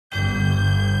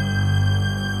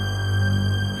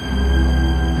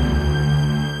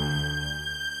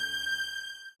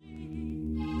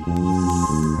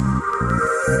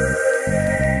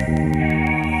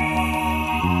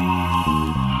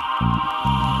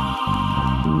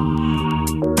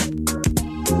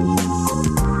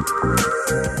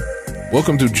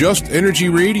Welcome to Just Energy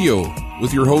Radio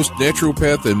with your host,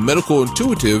 naturopath and medical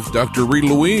intuitive, Dr. Rita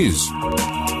Louise.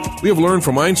 We have learned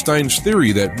from Einstein's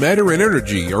theory that matter and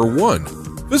energy are one.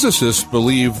 Physicists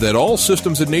believe that all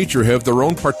systems in nature have their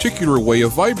own particular way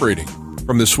of vibrating.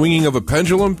 From the swinging of a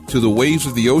pendulum to the waves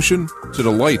of the ocean to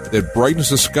the light that brightens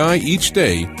the sky each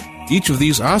day, each of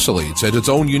these oscillates at its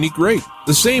own unique rate.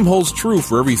 The same holds true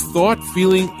for every thought,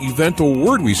 feeling, event, or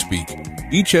word we speak.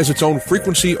 Each has its own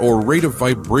frequency or rate of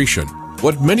vibration.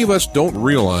 What many of us don't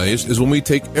realize is when we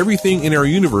take everything in our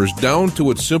universe down to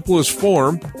its simplest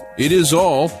form, it is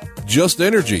all just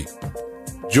energy.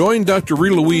 Join Dr.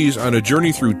 Rita Louise on a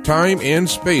journey through time and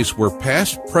space where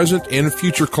past, present, and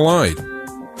future collide.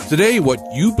 Today, what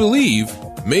you believe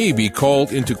may be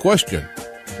called into question.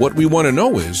 What we want to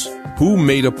know is, who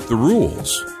made up the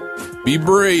rules? Be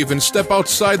brave and step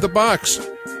outside the box.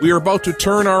 We are about to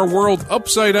turn our world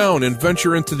upside down and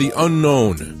venture into the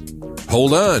unknown.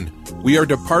 Hold on. We are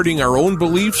departing our own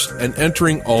beliefs and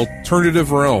entering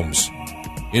alternative realms.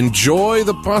 Enjoy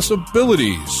the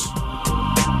possibilities.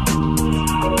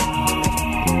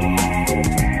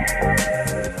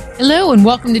 Hello and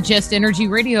welcome to Just Energy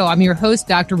Radio. I'm your host,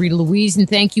 Dr. Rita Louise, and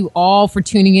thank you all for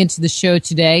tuning into the show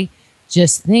today.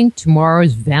 Just think, tomorrow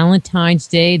is Valentine's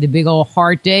Day, the big old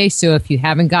heart day. So if you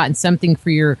haven't gotten something for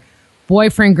your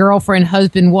boyfriend, girlfriend,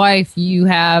 husband, wife, you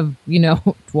have,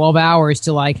 12 hours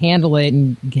to handle it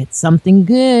and get something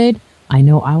good. I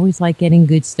know I always like getting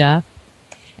good stuff.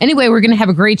 Anyway, we're going to have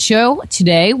a great show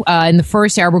today. In the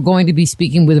first hour, we're going to be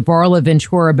speaking with Varla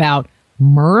Ventura about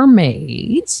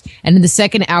mermaids. And in the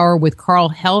second hour with Carl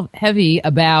Heavy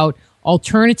about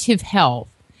alternative health.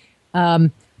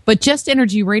 But Just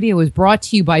Energy Radio is brought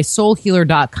to you by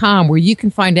soulhealer.com, where you can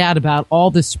find out about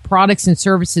all the products and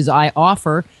services I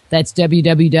offer. That's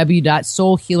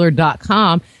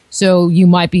www.soulhealer.com. So you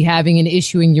might be having an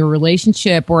issue in your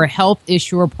relationship or a health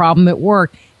issue or problem at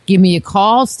work. Give me a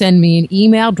call, send me an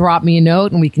email, drop me a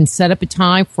note, and we can set up a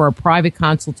time for a private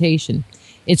consultation.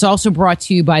 It's also brought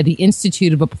to you by the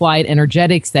Institute of Applied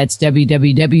Energetics. That's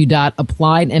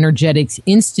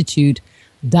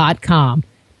www.appliedenergeticsinstitute.com.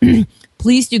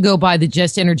 Please do go by the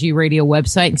Just Energy Radio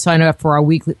website and sign up for our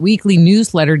weekly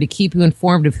newsletter to keep you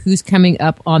informed of who's coming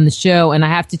up on the show. And I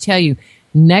have to tell you,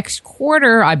 next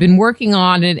quarter, I've been working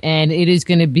on it, and it is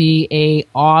going to be a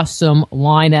awesome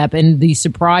lineup. And the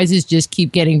surprises just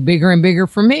keep getting bigger and bigger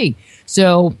for me.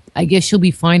 So I guess you'll be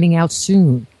finding out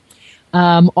soon.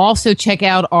 Also, check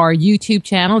out our YouTube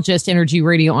channel, Just Energy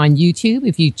Radio on YouTube.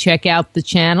 If you check out the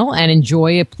channel and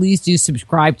enjoy it, please do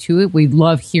subscribe to it. We'd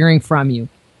love hearing from you.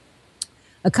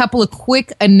 A couple of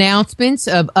quick announcements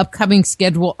of upcoming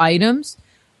schedule items.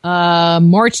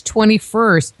 March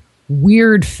 21st,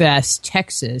 Weird Fest,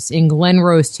 Texas, in Glen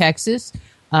Rose, Texas.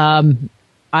 I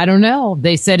don't know.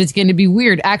 They said it's going to be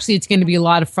weird. Actually, it's going to be a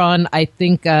lot of fun. I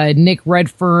think Nick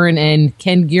Redfern and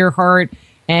Ken Gearhart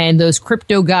and those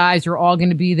crypto guys are all going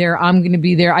to be there. I'm going to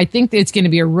be there. I think that it's going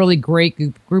to be a really great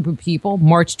group of people.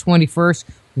 March 21st,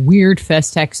 Weird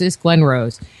Fest, Texas, Glen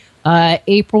Rose.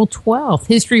 April 12th,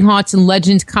 History Haunts and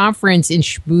Legends Conference in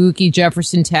spooky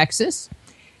Jefferson, Texas.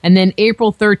 And then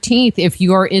April 13th, if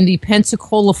you are in the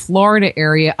Pensacola, Florida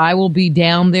area, I will be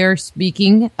down there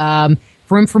speaking.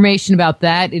 For information about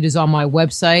that, it is on my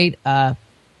website,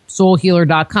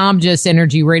 soulhealer.com,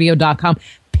 justenergyradio.com.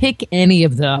 Pick any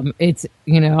of them. It's,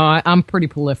 I'm pretty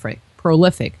prolific.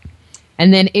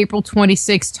 And then April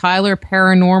 26th, Tyler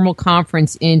Paranormal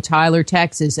Conference in Tyler,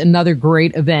 Texas, another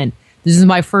great event. This is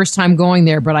my first time going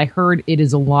there, but I heard it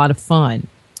is a lot of fun.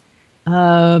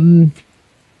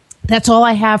 That's all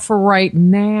I have for right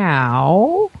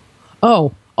now.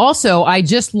 Oh, also, I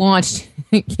just launched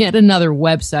yet another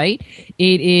website.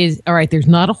 It is, all right, there's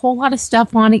not a whole lot of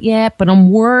stuff on it yet, but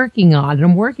I'm working on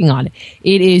it.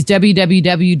 It is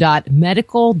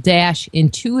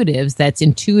www.medical-intuitives, that's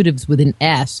intuitives with an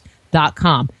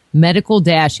S.com,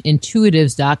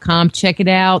 medical-intuitives.com. Check it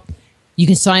out. You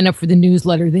can sign up for the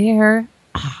newsletter there.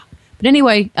 But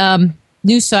anyway,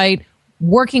 new site,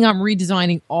 working on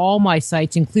redesigning all my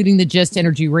sites, including the Just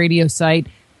Energy Radio site.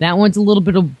 That one's a little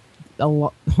bit of, a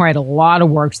lot of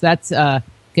work. So that's going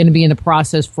to be in the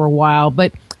process for a while,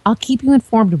 but I'll keep you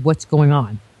informed of what's going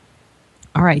on.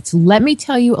 All right, so let me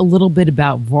tell you a little bit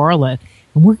about Varla,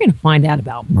 and we're going to find out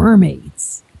about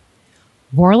mermaids.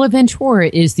 Varla Ventura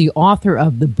is the author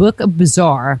of the Book of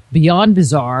Bizarre, Beyond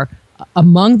Bizarre,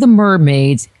 Among the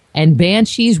Mermaids, and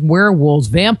Banshees, Werewolves,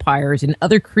 Vampires, and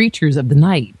Other Creatures of the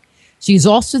Night. She's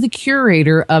also the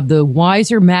curator of the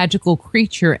Wiser Magical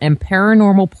Creature and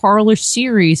Paranormal Parlor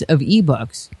series of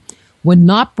ebooks. when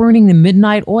not burning the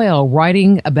midnight oil,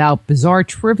 writing about bizarre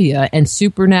trivia and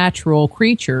supernatural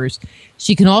creatures.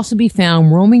 She can also be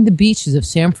found roaming the beaches of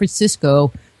San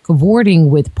Francisco, cavorting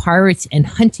with pirates and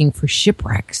hunting for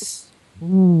shipwrecks.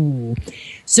 Ooh.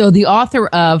 So the author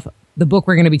of the book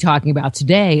we're going to be talking about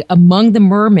today, Among the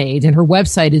Mermaids, and her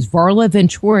website is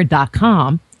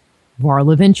varlaventura.com.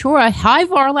 Varla Ventura. Hi,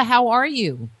 Varla. How are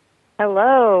you?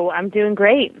 Hello. I'm doing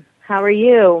great. How are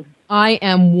you? I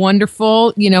am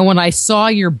wonderful. You know, when I saw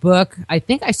your book, I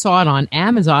think I saw it on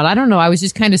Amazon. I don't know. I was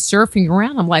just kind of surfing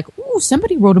around. I'm like, ooh,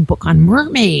 somebody wrote a book on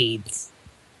mermaids.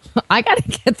 I got to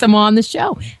get them on the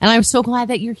show. And I'm so glad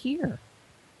that you're here.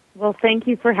 Well, thank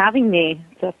you for having me.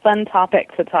 It's a fun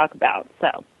topic to talk about.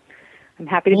 So I'm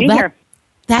happy to be here.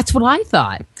 That's what I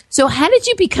thought. So how did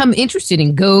you become interested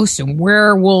in ghosts and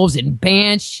werewolves and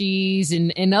banshees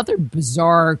and other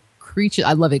bizarre creatures?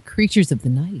 I love it. Creatures of the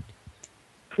night.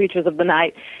 Creatures of the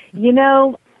night. You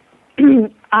know,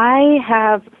 I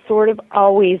have sort of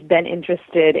always been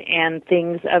interested in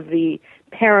things of the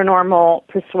paranormal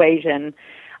persuasion.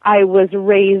 I was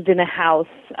raised in a house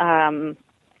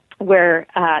where,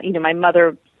 my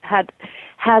mother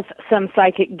has some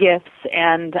psychic gifts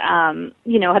and,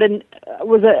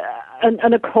 was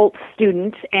an occult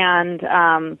student and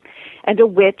a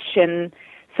witch. And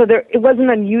so it wasn't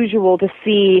unusual to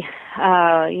see,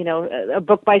 a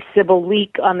book by Sybil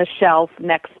Leek on the shelf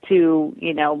next to,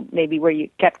 maybe where you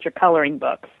kept your coloring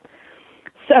books.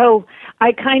 So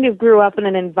I kind of grew up in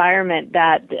an environment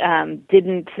that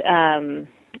didn't, that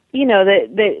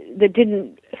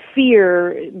didn't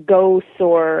fear ghosts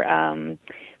or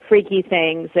freaky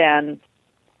things, and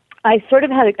I sort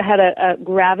of had a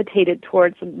gravitated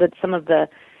towards some of the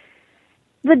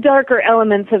darker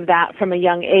elements of that from a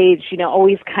young age.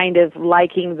 Always kind of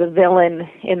liking the villain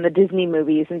in the Disney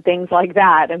movies and things like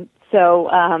that, and so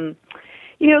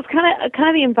it's kind of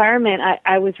the environment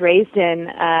I was raised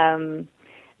in.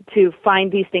 To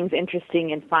find these things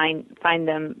interesting and find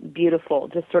them beautiful,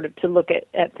 just sort of to look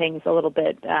at things a little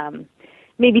bit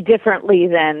maybe differently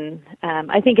than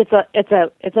I think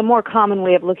it's a more common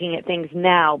way of looking at things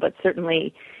now, but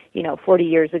certainly 40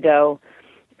 years ago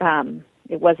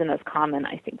it wasn't as common,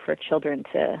 I think, for children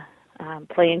to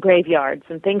play in graveyards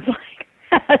and things like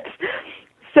that.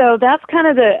 So that's kind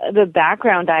of the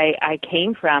background I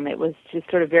came from. It was just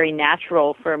sort of very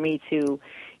natural for me to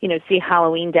see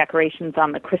Halloween decorations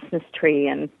on the Christmas tree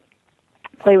and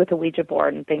play with the Ouija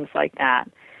board and things like that.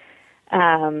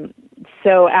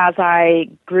 So as I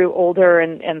grew older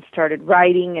and started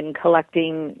writing and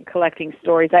collecting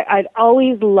stories, I'd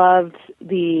always loved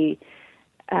those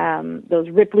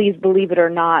Ripley's Believe It or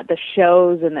Not, the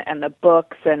shows and the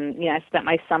books, and I spent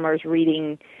my summers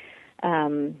reading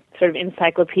sort of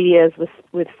encyclopedias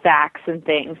with facts and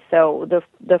things. So the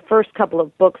first couple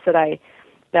of books that I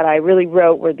really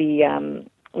wrote were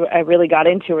I really got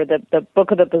into were the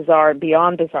Book of the Bizarre,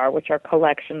 Beyond Bizarre, which are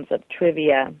collections of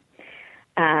trivia.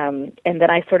 And then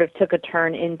I sort of took a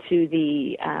turn into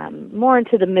more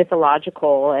into the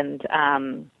mythological and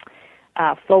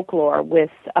folklore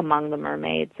with Among the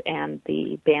Mermaids and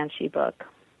the Banshee book.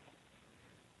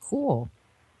 Cool.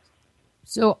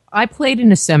 So I played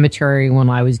in a cemetery when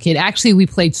I was a kid. Actually, we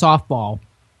played softball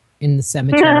in the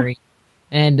cemetery.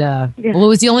 And, well, it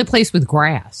was the only place with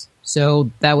grass. So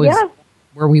that was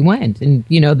where we went. And,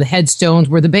 the headstones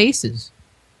were the bases.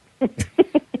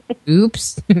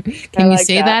 Oops. Can you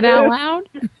say that out loud?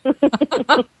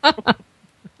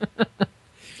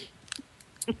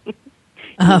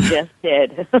 You just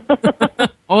did.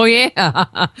 Oh,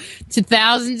 yeah. To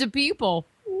thousands of people.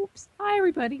 Oops. Hi,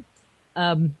 everybody.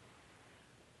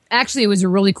 Actually, it was a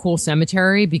really cool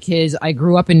cemetery because I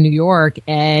grew up in New York,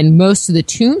 and most of the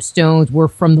tombstones were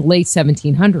from the late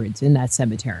 1700s in that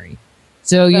cemetery.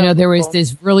 So, there was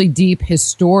this really deep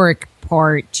historic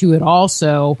part to it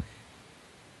also,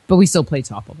 but we still played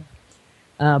softball.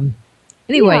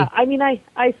 Anyway. Yeah, I mean, I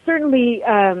certainly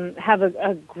have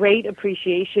a great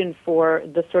appreciation for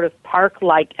the sort of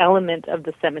park-like element of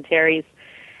the cemeteries,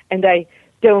 and I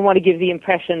don't want to give the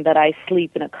impression that I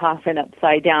sleep in a coffin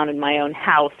upside down in my own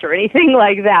house or anything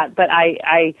like that. But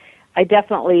I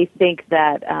definitely think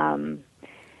that,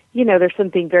 there's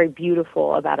something very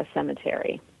beautiful about a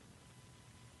cemetery.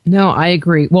 No, I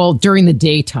agree. Well, during the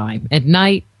daytime. At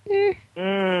night, not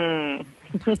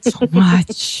so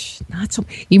much. Not so.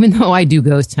 Even though I do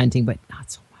ghost hunting, but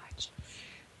not so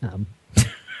much.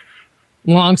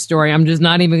 Long story. I'm just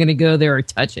not even going to go there or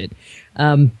touch it.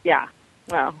 Yeah.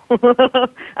 Well,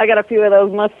 I got a few of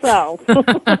those myself.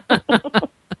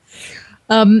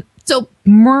 So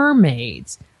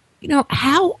mermaids,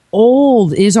 how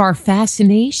old is our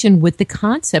fascination with the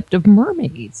concept of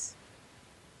mermaids?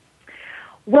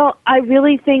 Well, I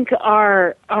really think it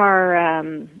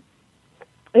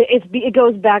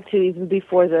goes back to even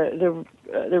before the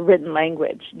written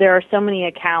language. There are so many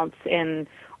accounts in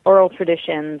oral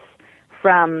traditions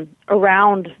from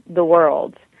around the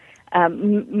world.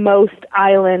 Most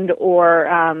island or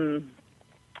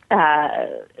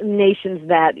nations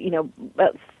that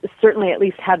certainly at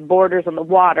least had borders on the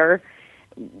water.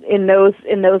 In those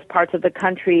parts of the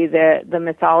country, the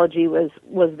mythology was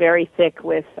very thick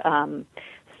with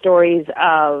stories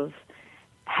of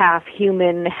half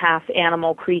human, half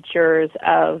animal creatures,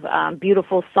 of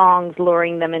beautiful songs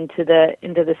luring them into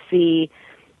the sea.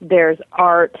 There's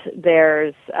art.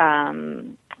 There's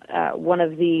one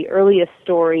of the earliest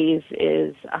stories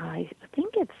is I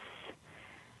think it's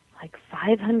like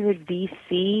 500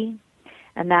 BC,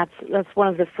 and that's one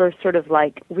of the first sort of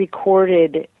like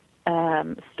recorded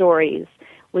stories,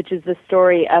 which is the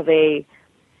story of a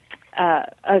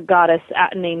goddess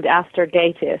named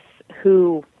Astergatis,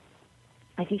 who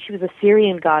I think she was a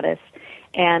Syrian goddess,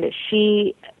 and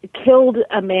she killed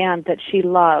a man that she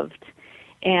loved,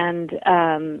 and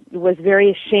was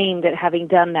very ashamed at having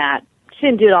done that. She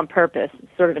didn't do it on purpose;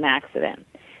 it's sort of an accident.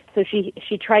 So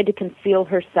she tried to conceal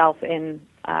herself in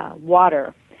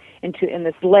water, in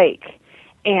this lake,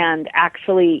 and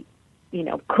actually,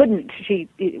 couldn't. She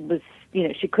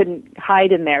couldn't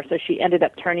hide in there, so she ended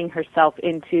up turning herself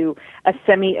into a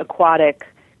semi-aquatic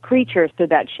creature so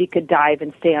that she could dive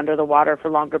and stay under the water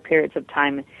for longer periods of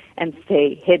time and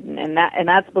stay hidden. And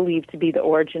that's believed to be the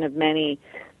origin of many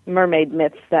mermaid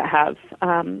myths that have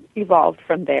evolved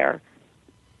from there.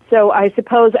 So I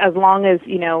suppose as long as,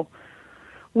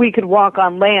 we could walk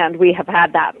on land, we have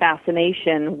had that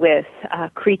fascination with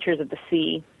creatures of the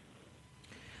sea.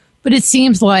 But it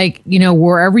seems like,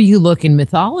 wherever you look in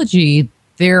mythology,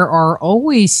 there are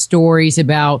always stories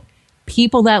about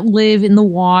people that live in the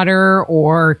water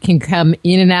or can come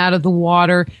in and out of the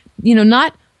water,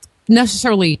 not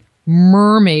necessarily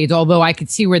mermaids, although I could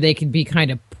see where they could be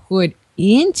kind of put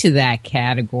into that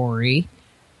category.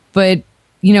 But,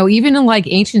 even in like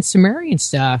ancient Sumerian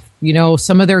stuff,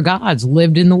 some of their gods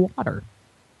lived in the water.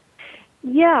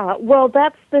 Yeah, well,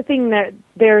 that's the thing, that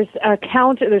there's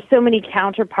so many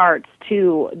counterparts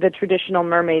to the traditional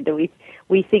mermaid that we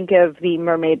think of the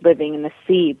mermaid living in the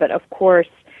sea. But of course,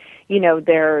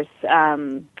 there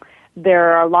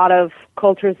are a lot of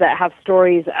cultures that have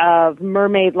stories of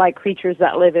mermaid-like creatures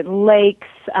that live in lakes.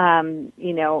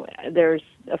 There's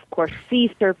of course sea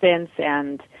serpents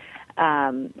and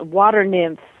water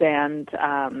nymphs and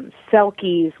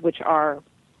selkies, which are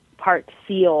part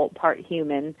seal, part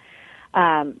human.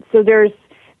 So there's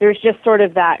just sort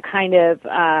of that kind of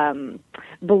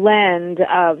blend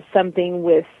of something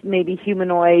with maybe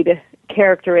humanoid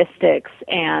characteristics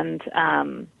and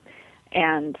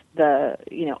the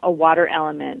a water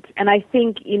element. And I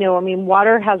think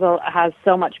water has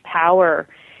so much power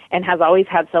and has always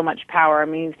had so much power. I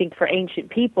mean, I think for ancient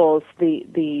peoples,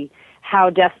 the how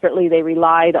desperately they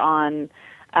relied on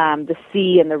the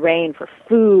sea and the rain for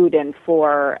food and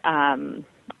for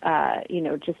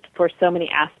just for so many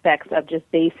aspects of just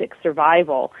basic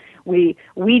survival. We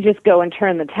just go and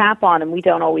turn the tap on, and we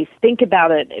don't always think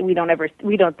about it. We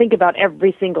don't think about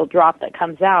every single drop that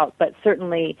comes out. But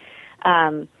certainly,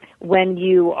 when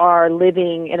you are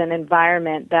living in an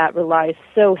environment that relies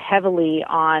so heavily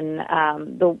on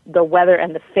the weather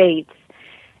and the fates,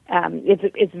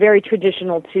 it's very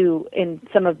traditional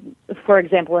for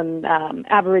example, in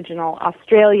Aboriginal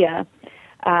Australia.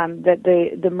 That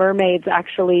the mermaids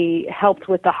actually helped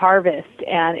with the harvest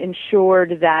and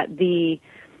ensured that the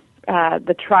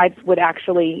tribes would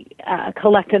actually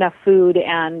collect enough food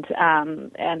and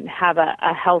have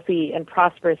a healthy and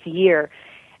prosperous year.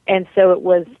 And so it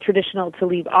was traditional to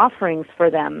leave offerings for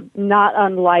them, not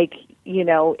unlike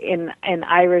in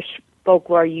Irish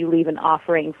folklore, you leave an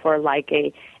offering for like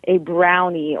a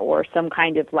brownie or some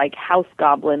kind of like house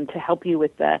goblin to help you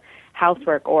with the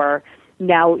housework, or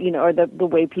now, or the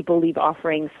way people leave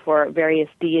offerings for various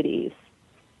deities.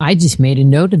 I just made a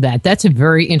note of that. That's a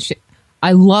very interesting.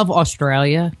 I love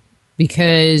Australia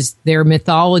because their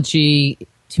mythology,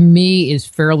 to me, is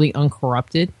fairly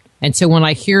uncorrupted. And so when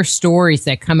I hear stories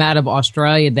that come out of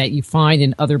Australia that you find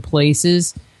in other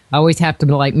places, I always have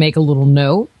to make a little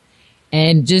note.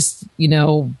 And just,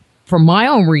 from my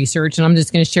own research, and I'm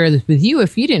just going to share this with you,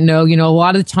 if you didn't know, a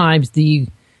lot of the times the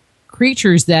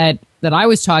creatures that I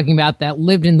was talking about that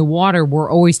lived in the water were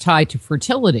always tied to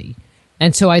fertility.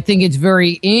 And so I think it's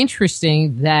very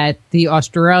interesting that the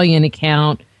Australian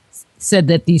account said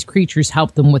that these creatures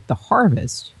helped them with the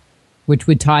harvest, which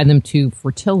would tie them to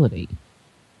fertility.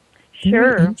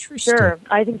 Sure.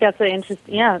 I think that's it's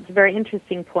a very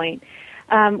interesting point.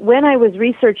 when I was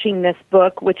researching this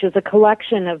book, which is a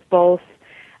collection of both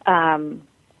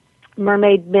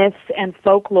mermaid myths and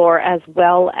folklore, as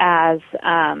well as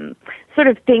sort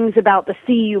of things about the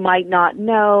sea you might not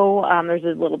know. There's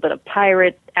a little bit of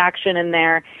pirate action in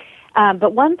there.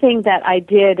 But one thing that I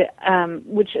did,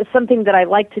 which is something that I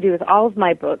like to do with all of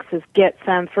my books, is get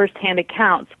some firsthand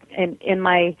accounts. In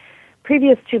my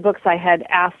previous 2 books, I had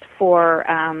asked for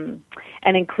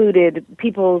and included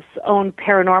people's own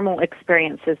paranormal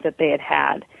experiences that they had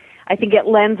had. I think it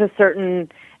lends a certain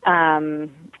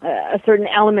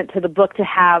element to the book to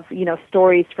have,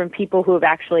 stories from people who have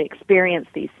actually experienced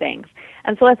these things.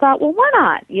 And so I thought, well, why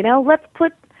not?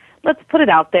 Let's put it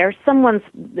out there. Someone's,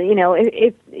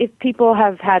 if people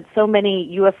have had so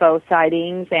many UFO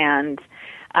sightings and,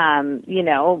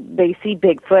 they see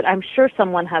Bigfoot, I'm sure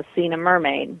someone has seen a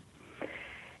mermaid.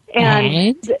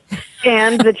 And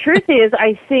the truth is,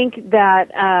 I think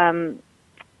that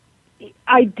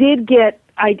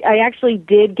I actually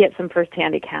did get some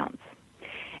firsthand accounts.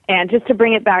 And just to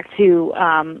bring it back to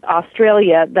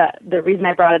Australia, the reason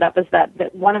I brought it up is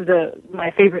that one of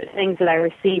my favorite things that I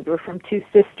received were from 2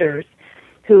 sisters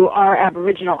who are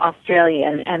Aboriginal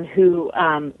Australian and who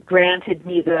granted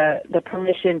me the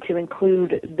permission to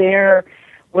include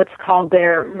what's called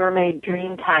their mermaid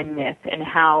dreamtime myth, and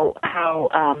how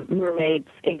mermaids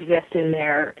exist in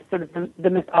their sort of the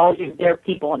mythology of their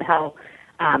people, and how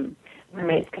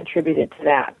mermaids contributed to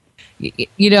that.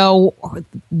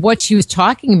 What she was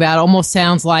talking about almost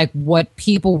sounds like what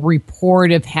people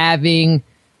report of having,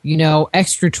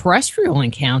 extraterrestrial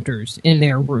encounters in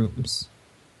their rooms.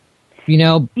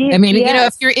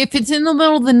 If it's in the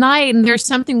middle of the night and there's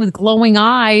something with glowing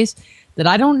eyes that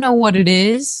I don't know what it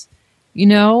is,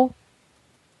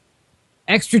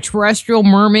 extraterrestrial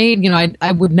mermaid,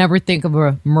 I would never think of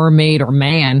a mermaid or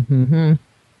man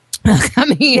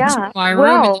coming into my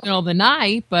room in the middle of the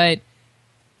night, but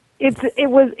it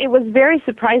was very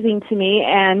surprising to me,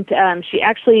 and she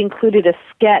actually included a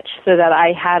sketch so that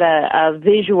I had a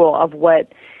visual of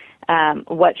what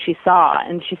she saw,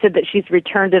 and she said that she's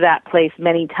returned to that place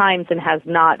many times and has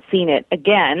not seen it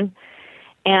again.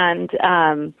 And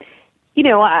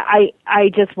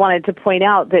I just wanted to point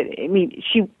out that,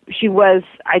 she was,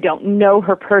 I don't know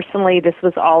her personally, this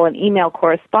was all an email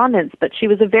correspondence, but she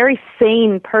was a very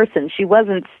sane person. She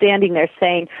wasn't standing there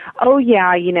saying, oh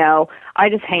yeah, I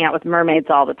just hang out with mermaids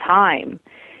all the time.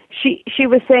 She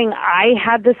was saying, I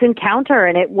had this encounter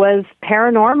and it was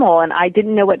paranormal and I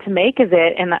didn't know what to make of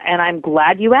it, and I'm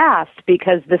glad you asked,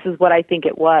 because this is what I think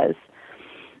it was.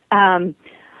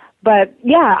 But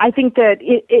yeah, I think that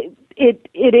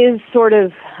it is sort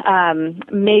of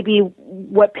maybe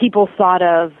what people thought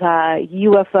of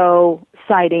UFO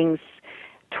sightings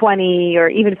 20 or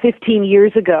even 15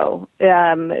 years ago,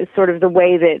 sort of the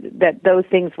way that those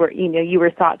things were, you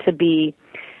were thought to be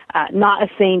not a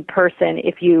sane person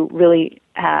if you really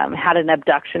had an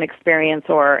abduction experience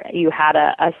or you had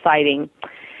a sighting.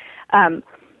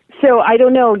 So I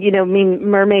don't know,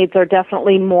 mermaids are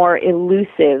definitely more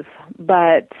elusive,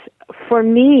 but for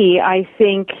me, I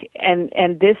think,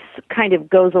 and this kind of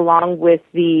goes along with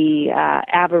the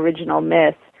Aboriginal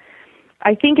myth,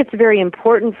 I think it's very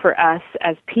important for us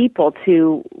as people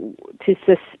to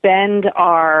suspend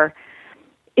our,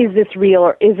 is this real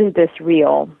or isn't this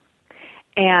real?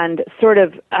 And sort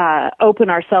of open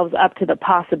ourselves up to the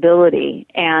possibility.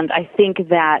 And I think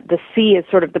that the sea is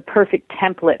sort of the perfect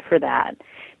template for that.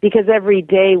 Because every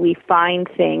day we find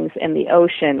things in the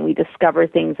ocean, we discover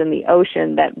things in the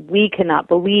ocean that we cannot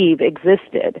believe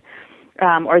existed,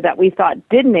 or that we thought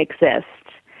didn't exist.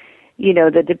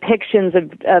 The depictions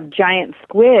of giant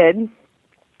squid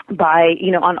by,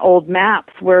 on old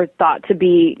maps were thought to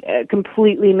be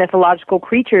completely mythological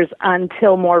creatures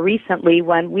until more recently,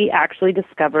 when we actually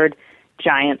discovered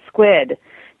giant squid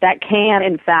that can,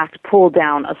 in fact, pull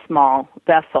down a small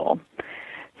vessel.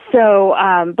 So,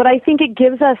 but I think it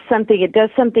gives us something, it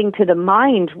does something to the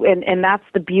mind, and that's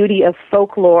the beauty of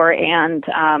folklore and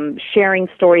sharing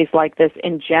stories like this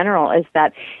in general, is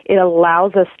that it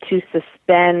allows us to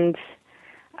suspend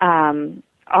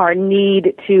our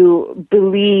need to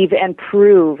believe and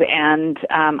prove, and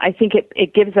I think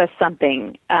it gives us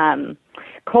something.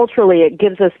 Culturally, it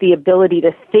gives us the ability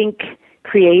to think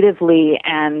creatively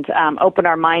and open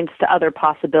our minds to other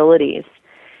possibilities.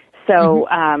 So,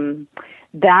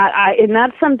 and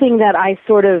that's something that I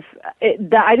sort of,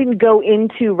 that I didn't go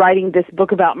into writing this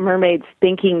book about mermaids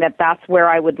thinking that that's where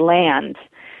I would land.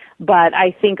 But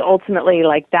I think ultimately,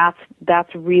 like, that's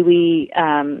really,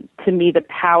 to me, the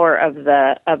power of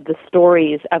the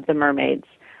stories of the mermaids.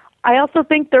 I also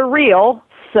think they're real,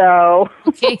 so.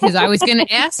 Okay, because I was going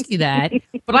to ask you that.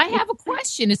 But I have a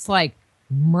question. It's like,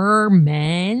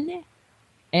 mermen.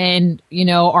 And,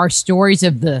 our stories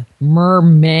of the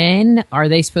mermen, are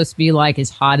they supposed to be like as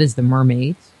hot as the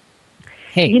mermaids?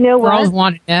 Hey, you know girls what?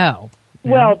 want to know.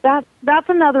 Well, that's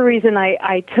another reason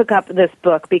I took up this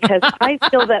book, because I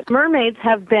feel that mermaids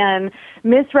have been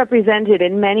misrepresented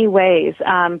in many ways.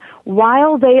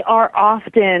 While they are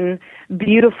often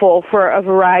beautiful for a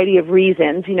variety of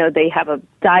reasons, they have a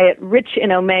diet rich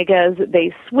in omegas,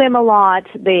 they swim a lot,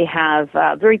 they have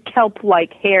very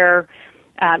kelp-like hair.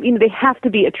 They have to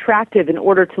be attractive in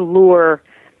order to lure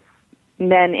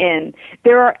men in.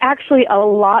 There are actually a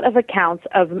lot of accounts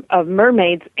of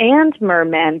mermaids and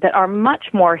mermen that are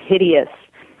much more hideous.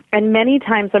 And many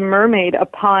times a mermaid,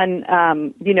 upon,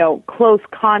 close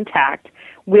contact,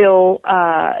 will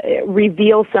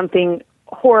reveal something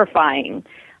horrifying,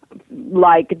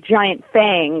 like giant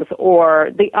fangs or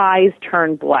the eyes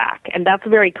turn black. And that's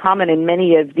very common in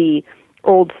many of the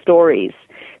old stories.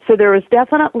 So there is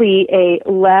definitely a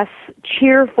less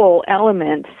cheerful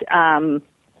element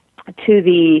to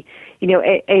the,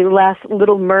 a less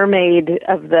Little Mermaid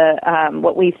of the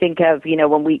what we think of,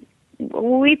 when we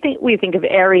think of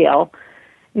Ariel.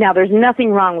 Now, there's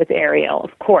nothing wrong with Ariel,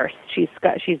 of course. She's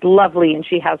lovely and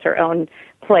she has her own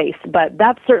place, but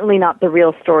that's certainly not the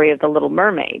real story of the Little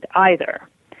Mermaid either.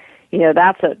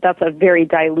 That's a very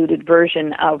diluted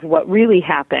version of what really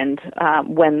happened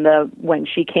when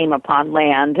she came upon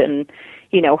land, and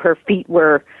her feet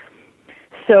were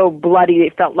so bloody they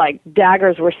felt like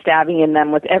daggers were stabbing in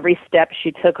them with every step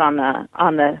she took on the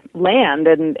land,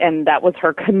 and that was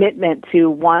her commitment to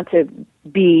want to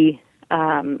be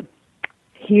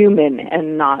human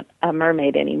and not a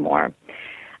mermaid anymore.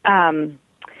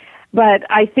 But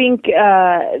I think,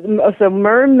 so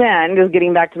mermen, just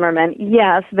getting back to mermen,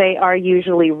 yes, they are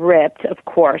usually ripped, of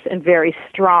course, and very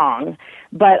strong,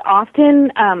 but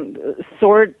often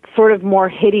sort of more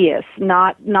hideous,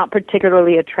 not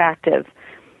particularly attractive.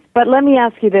 But let me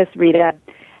ask you this, Rita.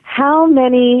 How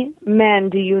many men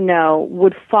do you know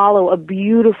would follow a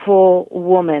beautiful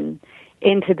woman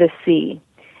into the sea?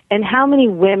 And how many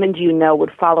women do you know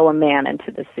would follow a man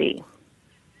into the sea?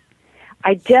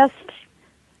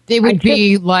 They would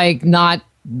be like not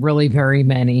really very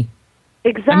many.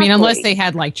 Exactly. I mean, unless they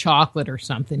had like chocolate or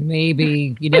something,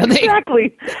 maybe,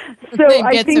 exactly. So they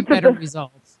I get think some better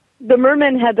results. The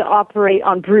mermen had to operate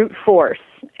on brute force,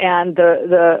 and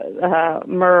the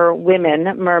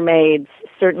mermaids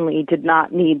certainly did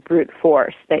not need brute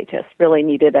force. They just really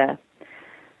needed a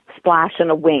splash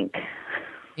and a wink.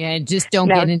 Yeah, just don't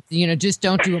get into, just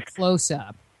don't do a close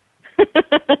up.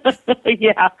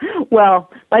 Yeah,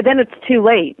 well, by then it's too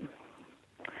late.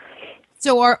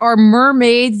 So are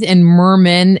mermaids and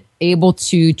mermen able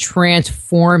to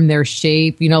transform their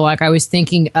shape? Like I was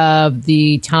thinking of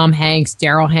the Tom Hanks,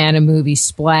 Daryl Hannah movie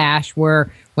Splash,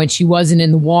 where when she wasn't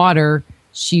in the water,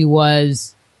 she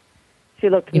looked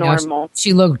normal.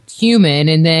 She looked human,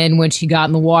 and then when she got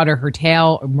in the water, her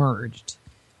tail emerged.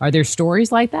 Are there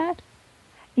stories like that?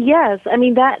 Yes, I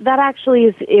mean that actually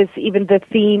is even the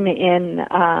theme in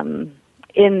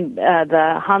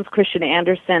the Hans Christian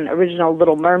Andersen original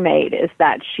Little Mermaid, is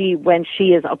that she, when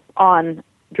she is on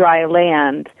dry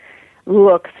land,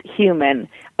 looks human.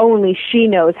 Only she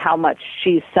knows how much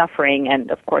she's suffering,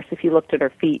 and of course, if you looked at her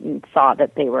feet and saw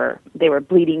that they were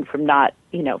bleeding from not,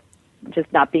 just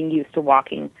not being used to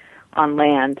walking on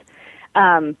land.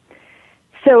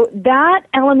 So that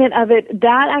element of it,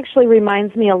 that actually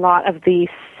reminds me a lot of the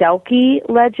Selkie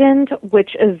legend,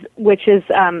 which is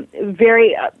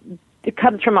very. It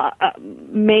comes from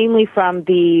mainly from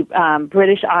the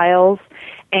British Isles,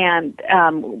 and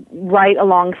right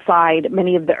alongside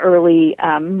many of the early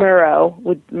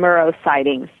Murrow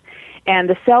sightings. And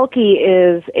the Selkie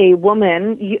is a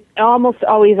woman. Almost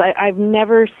always, I've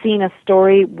never seen a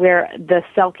story where the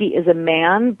Selkie is a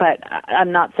man, but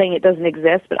I'm not saying it doesn't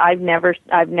exist. But I've never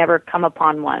come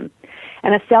upon one.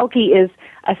 And a Selkie is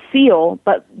a seal,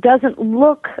 but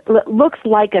looks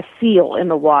like a seal in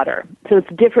the water. So it's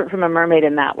different from a mermaid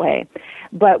in that way.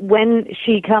 But when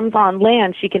she comes on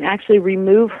land, she can actually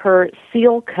remove her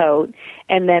seal coat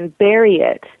and then bury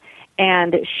it,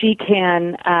 and she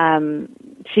can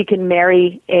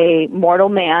marry a mortal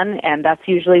man, and that's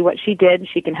usually what she did.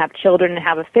 She can have children and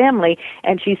have a family,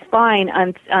 and she's fine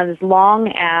as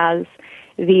long as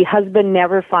the husband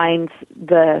never finds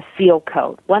the seal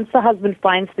coat. Once the husband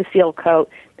finds the seal coat,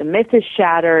 the myth is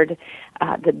shattered,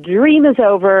 the dream is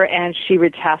over, and she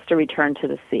has to return to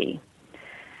the sea.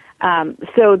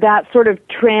 So that sort of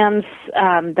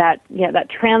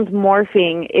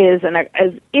transmorphing is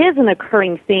an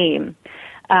occurring theme.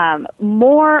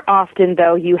 More often,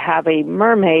 though, you have a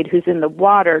mermaid who's in the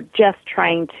water just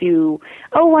trying to,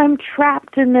 oh, I'm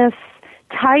trapped in this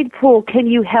tide pool. Can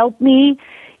you help me?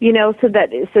 You know, so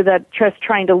that just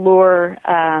trying to lure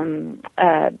the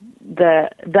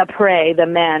prey, the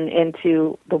men,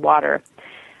 into the water.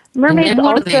 Mermaids and then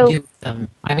what also. do they do with them?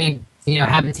 I mean,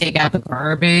 have them take out the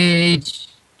garbage,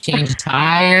 change a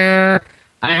tire.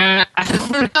 I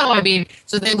don't know. I mean,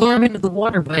 so they lure them into the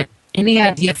water, but any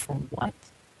idea for what?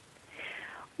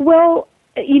 Well,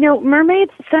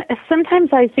 mermaids,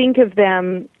 sometimes I think of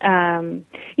them,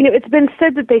 it's been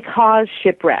said that they cause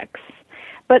shipwrecks,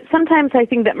 but sometimes I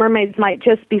think that mermaids might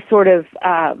just be sort of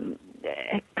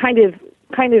kind of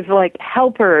like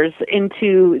helpers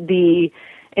into the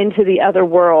other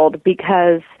world,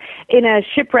 because in a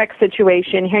shipwreck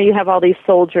situation, here you have all these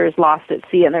soldiers lost at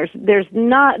sea, and there's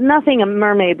nothing a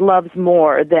mermaid loves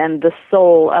more than the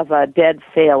soul of a dead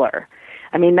sailor.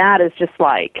 I mean, that is just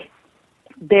like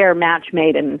their match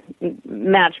made in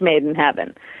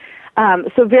heaven.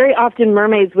 So very often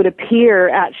mermaids would appear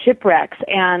at shipwrecks,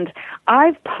 and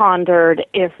I've pondered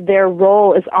if their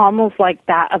role is almost like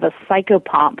that of a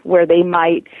psychopomp, where they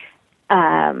might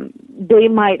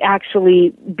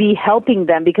actually be helping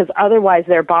them, because otherwise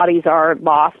their bodies are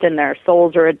lost and their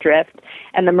souls are adrift,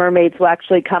 and the mermaids will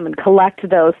actually come and collect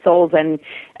those souls and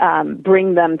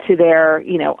bring them to their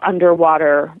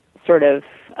underwater sort of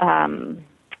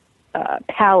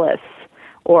palace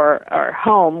or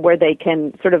home, where they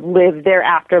can sort of live their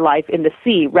afterlife in the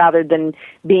sea, rather than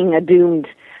being a doomed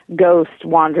ghost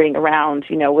wandering around,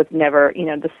 with never,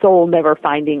 the soul never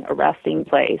finding a resting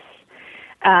place.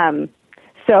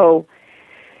 So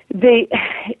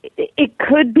it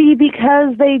could be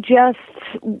because they just,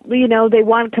 they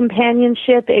want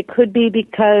companionship. It could be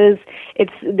because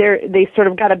they sort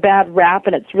of got a bad rap,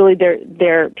 and it's really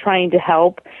they're trying to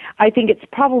help. I think it's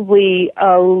probably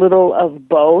a little of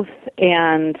both,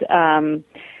 and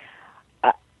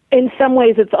in some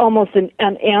ways it's almost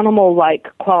an animal-like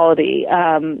quality,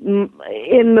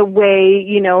 in the way,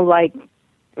 like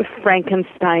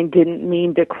Frankenstein didn't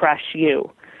mean to crush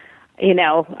you. In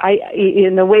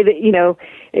the way that,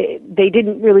 they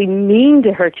didn't really mean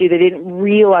to hurt you. They didn't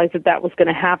realize that was going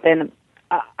to happen.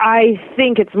 I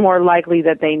think it's more likely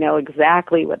that they know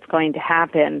exactly what's going to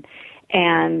happen,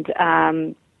 and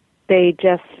they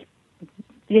just,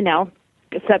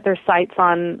 set their sights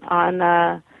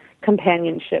on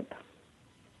companionship.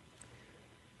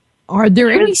 Are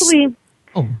there any?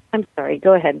 Oh, I'm sorry.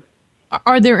 Go ahead.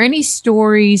 Are there any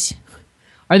stories?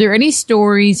 Are there any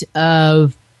stories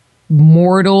of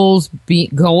mortals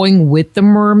going with the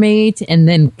mermaids and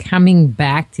then coming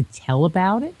back to tell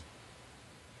about it?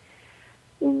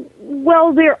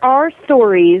 Well, there are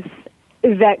stories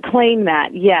that claim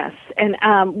that, yes. And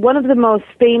one of the most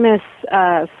famous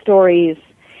stories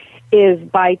is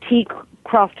by T.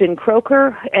 Crofton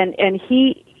Croker, and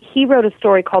he wrote a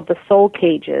story called The Soul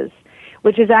Cages,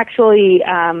 which is actually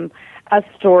a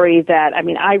story that,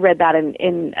 I read that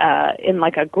in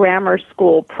like a grammar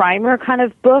school primer kind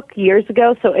of book years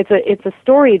ago. So it's a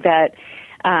story that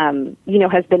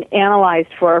has been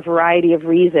analyzed for a variety of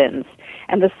reasons.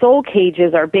 And the soul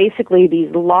cages are basically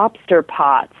these lobster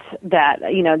pots that,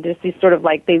 just these sort of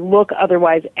like, they look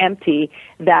otherwise empty,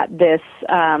 that this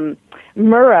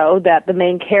Murrow, that the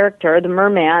main character, the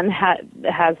merman,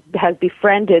 has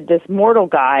befriended this mortal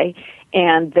guy,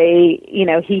 and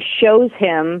he shows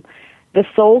him the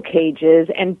soul cages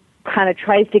and kind of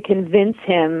tries to convince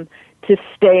him to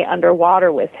stay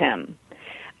underwater with him.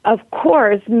 Of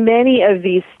course, many of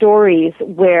these stories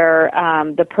where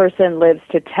the person lives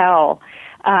to tell,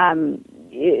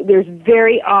 there's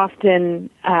very often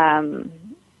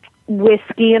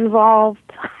whiskey involved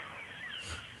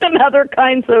and other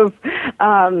kinds of,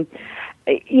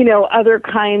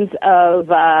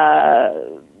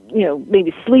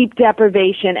 maybe sleep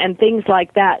deprivation and things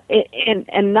like that.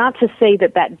 And not to say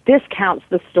that discounts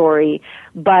the story,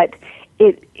 but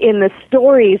in the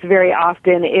stories very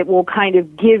often it will kind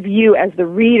of give you as the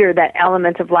reader that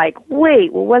element of like,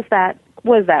 wait, well,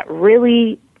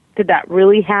 did that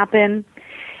really happen?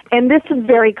 And this is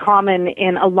very common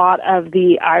in a lot of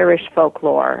the Irish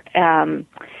folklore. I'm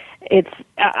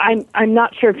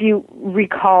not sure if you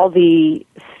recall the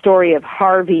story of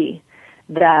Harvey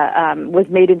that was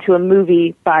made into a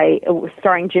movie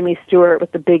starring Jimmy Stewart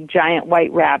with the big giant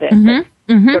white rabbit that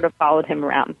sort of followed him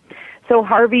around. So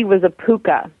Harvey was a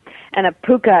puka, and a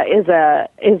puka is a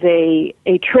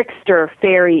trickster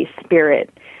fairy spirit,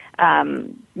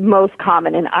 most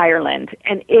common in Ireland,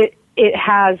 and it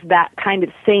has that kind of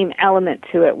same element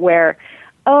to it where,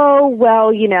 oh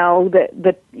well,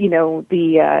 the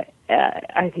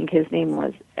I think his name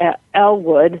was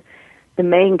Elwood, the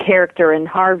main character in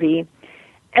Harvey,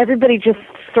 everybody just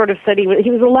sort of said he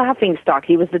was a laughingstock.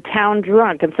 He was the town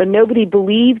drunk, and so nobody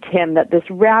believed him that this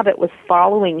rabbit was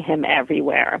following him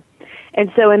everywhere.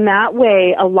 And so in that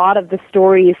way, a lot of the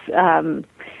stories,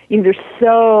 there's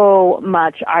so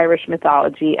much Irish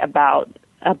mythology about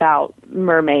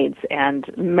mermaids and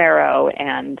Merrow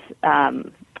and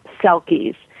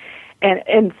Selkies.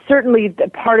 And certainly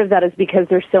part of that is because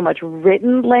there's so much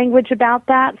written language about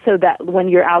that, so that when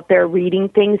you're out there reading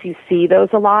things, you see those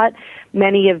a lot.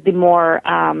 Many of the more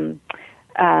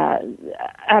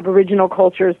Aboriginal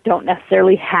cultures don't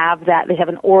necessarily have that. They have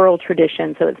an oral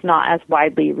tradition, so it's not as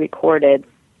widely recorded.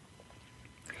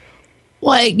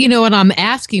 Well, and I'm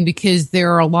asking because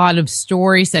there are a lot of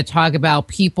stories that talk about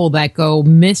people that go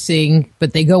missing,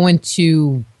 but they go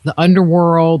into the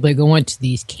underworld, they go into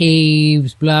these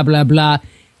caves, blah, blah, blah,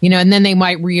 and then they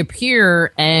might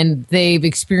reappear and they've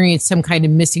experienced some kind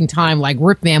of missing time, like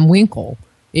Rip Van Winkle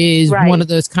is one of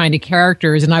those kind of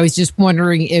characters. And I was just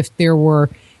wondering if there were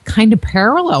kind of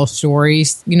parallel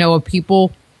stories, of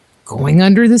people going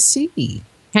under the sea,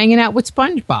 hanging out with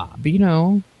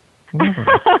SpongeBob,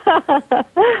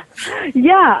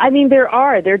 Yeah, I mean, there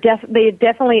are. They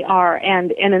definitely are.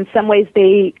 And in some ways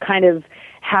they kind of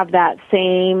have that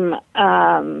same,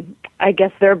 I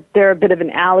guess they're a bit of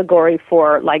an allegory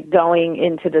for like going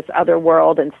into this other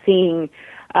world and seeing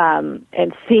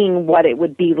what it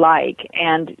would be like.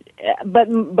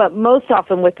 But most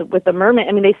often with the mermaid,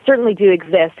 I mean, they certainly do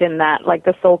exist in that, like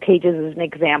the Soul Cages is an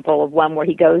example of one where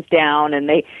he goes down and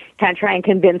they kind of try and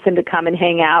convince him to come and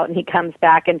hang out, and he comes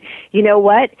back, and you know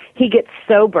what? He gets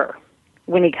sober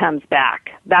when he comes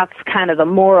back. That's kind of the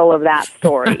moral of that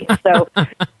story. So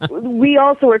we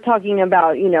also were talking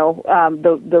about,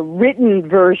 the written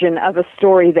version of a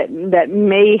story that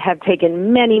may have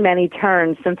taken many, many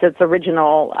turns since its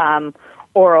original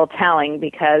oral telling,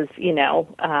 because,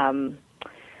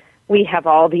 we have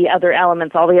all the other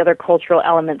elements, all the other cultural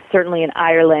elements, certainly in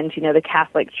Ireland, the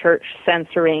Catholic Church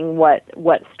censoring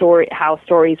how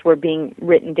stories were being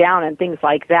written down and things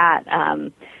like that.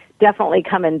 Definitely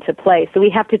come into play. So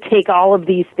we have to take all of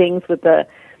these things with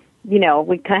we kind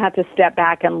of have to step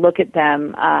back and look at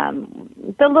them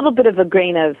with a little bit of a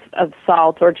grain of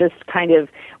salt, or just kind of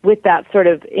with that sort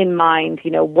of in mind,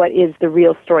 what is the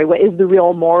real story? What is the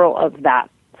real moral of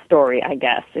that story, I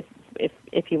guess,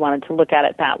 if you wanted to look at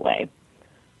it that way.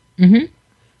 Mm-hmm.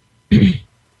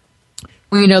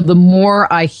 Well, the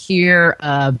more I hear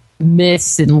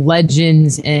myths and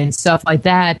legends and stuff like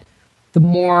that, the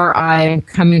more I'm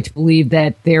coming to believe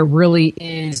that there really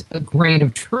is a grain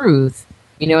of truth,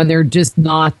 and they're just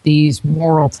not these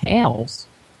moral tales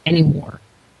anymore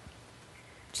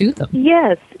to them.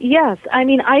 Yes. I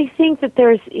mean, I think that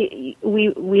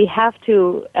we have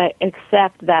to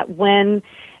accept that when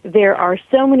there are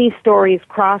so many stories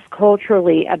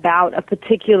cross-culturally about a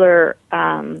particular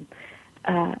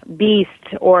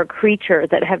beast or creature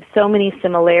that have so many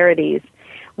similarities,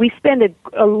 we spend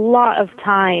a lot of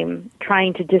time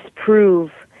trying to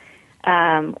disprove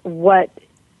what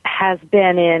has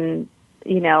been in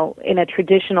a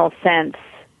traditional sense,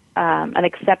 an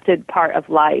accepted part of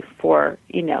life for,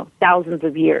 thousands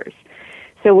of years.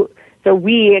 So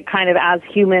we kind of, as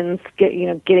humans,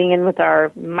 getting in with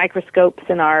our microscopes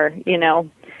and our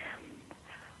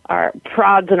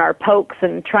prods and our pokes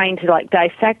and trying to like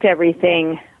dissect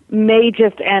everything, may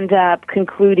just end up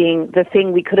concluding the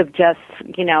thing we could have just,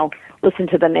 listened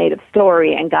to the native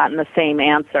story and gotten the same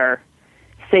answer,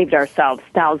 saved ourselves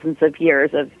thousands of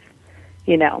years of,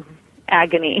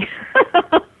 agony.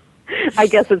 I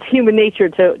guess it's human nature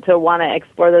to want to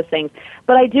explore those things.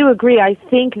 But I do agree. I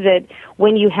think that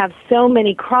when you have so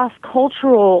many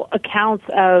cross-cultural accounts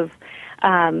of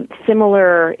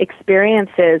similar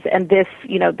experiences, and this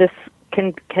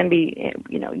can be,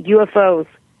 UFOs,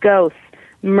 ghosts,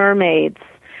 mermaids,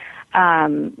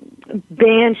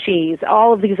 banshees,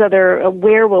 all of these other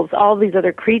werewolves, all of these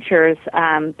other creatures,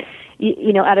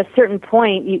 at a certain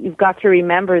point, you've got to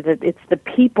remember that it's the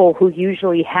people who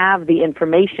usually have the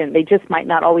information. They just might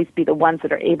not always be the ones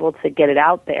that are able to get it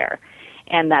out there.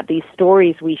 And that these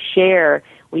stories we share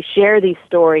these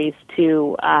stories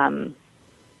to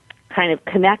kind of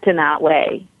connect in that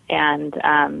way and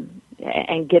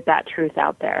get that truth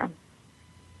out there.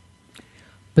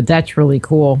 But that's really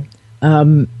cool.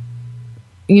 Because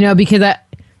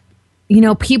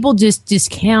people just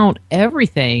discount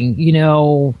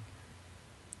everything,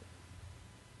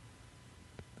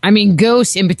 I mean,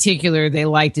 ghosts in particular, they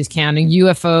like discounting.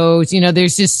 UFOs,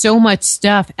 there's just so much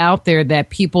stuff out there that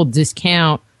people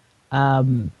discount,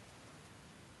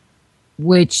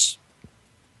 which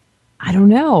I don't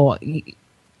know.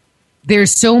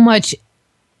 There's so much,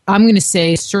 I'm going to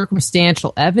say,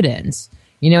 circumstantial evidence.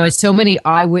 It's so many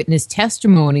eyewitness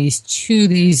testimonies to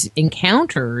these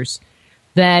encounters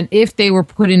that if they were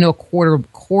put into a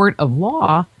court of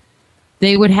law,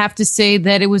 they would have to say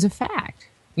that it was a fact,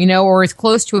 or as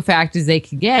close to a fact as they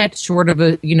could get, short of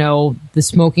the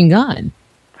smoking gun.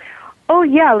 Oh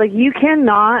yeah, like you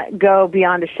cannot go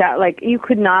beyond a shadow. Like you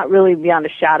could not really beyond a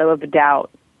shadow of a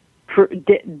doubt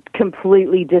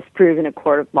completely disprove in a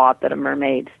court of law that a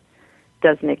mermaid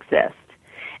doesn't exist.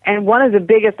 And one of the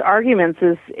biggest arguments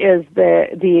is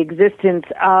the existence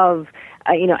of,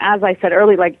 as I said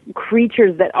earlier, like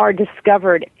creatures that are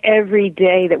discovered every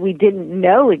day that we didn't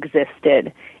know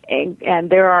existed. And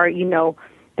there are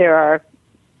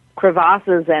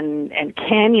crevasses and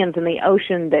canyons in the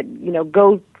ocean that,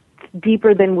 go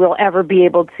deeper than we'll ever be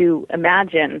able to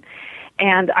imagine.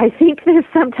 And I think there's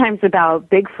sometimes about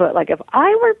Bigfoot, like if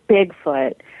I were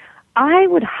Bigfoot, I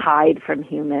would hide from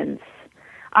humans.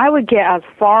 I would get as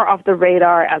far off the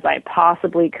radar as I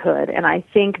possibly could. And I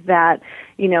think that,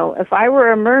 if I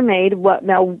were a mermaid,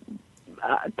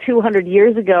 200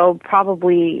 years ago,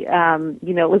 probably,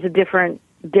 it was a different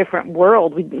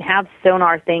world. We didn't have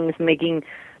sonar things making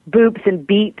boops and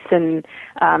beeps and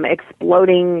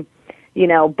exploding,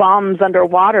 bombs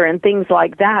underwater and things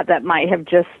like that might have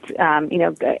just,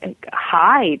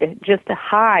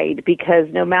 hide, because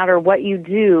no matter what you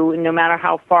do, no matter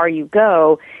how far you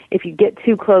go, if you get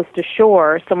too close to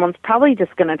shore, someone's probably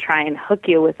just going to try and hook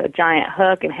you with a giant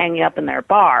hook and hang you up in their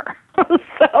bar.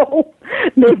 So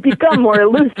they become more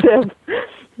elusive,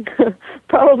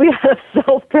 probably out of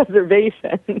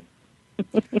self-preservation.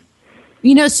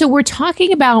 So we're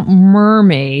talking about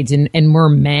mermaids and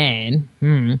mermen.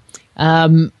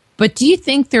 But do you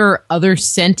think there are other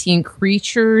sentient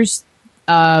creatures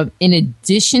in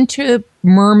addition to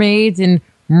mermaids and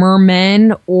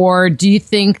mermen? Or do you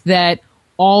think that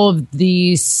all of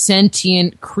these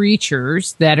sentient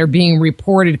creatures that are being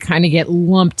reported kind of get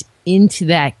lumped into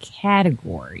that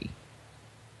category?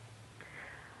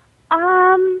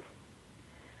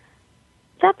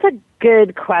 That's a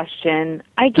good question.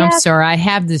 I guess. I'm sorry, I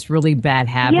have this really bad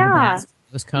habit of asking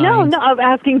those kinds. No, of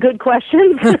asking good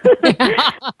questions.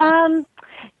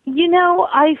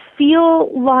 I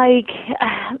feel like,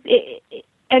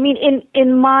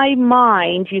 in my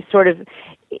mind, you sort of,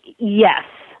 yes,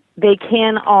 they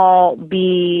can all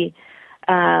be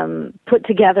put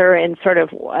together in sort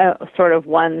of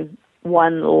one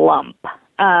lump.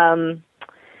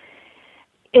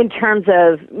 In terms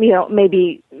of,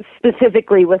 maybe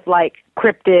specifically with like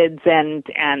cryptids and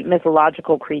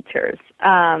mythological creatures.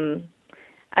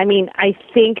 I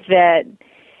think that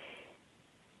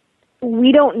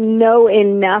we don't know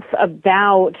enough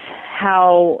about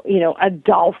how, a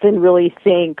dolphin really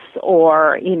thinks,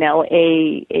 or, we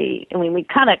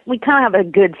kind of have a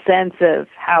good sense of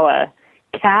how a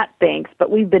cat thinks, but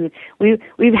we've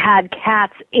had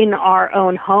cats in our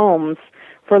own homes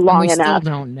for long enough. We still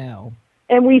don't know.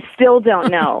 And we still don't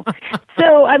know.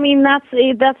 So,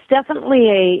 that's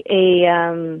definitely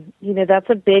that's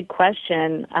a big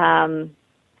question.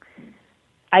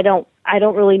 I don't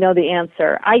really know the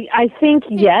answer. I think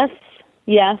yes,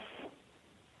 as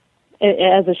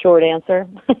a short answer.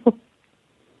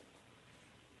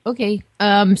 Okay.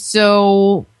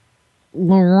 So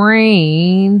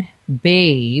Lorraine,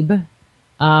 babe,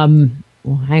 well,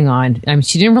 hang on.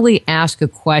 She didn't really ask a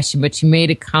question, but she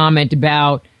made a comment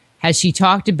about, has she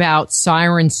talked about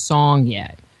Siren's song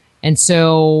yet? And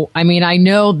so, I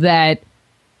know that,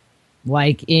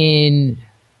 like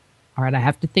all right, I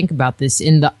have to think about this.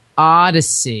 In the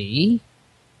Odyssey,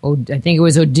 I think it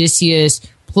was Odysseus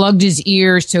plugged his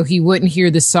ears so he wouldn't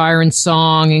hear the siren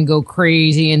song and go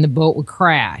crazy and the boat would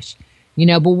crash.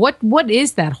 But what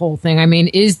is that whole thing?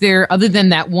 Is there, other than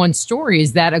that one story,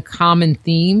 is that a common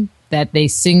theme that they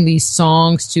sing these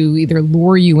songs to either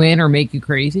lure you in or make you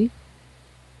crazy?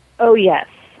 Oh, yes.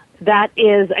 That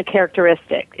is a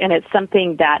characteristic, and it's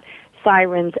something that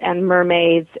sirens and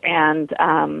mermaids and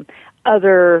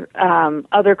other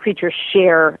creatures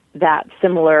share that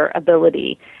similar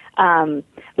ability.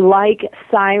 Like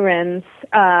sirens,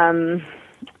 the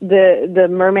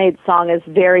mermaid song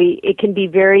it can be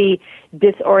very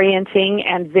disorienting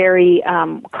and very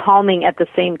calming at the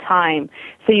same time.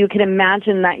 So you can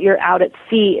imagine that you're out at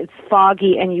sea, it's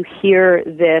foggy, and you hear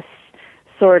this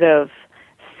sort of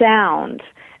sound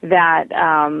that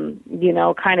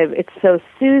kind of, it's so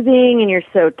soothing, and you're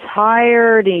so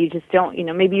tired, and you just don't,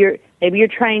 maybe you're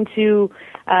trying to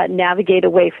navigate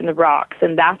away from the rocks,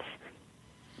 and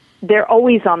they're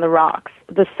always on the rocks.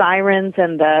 The sirens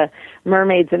and the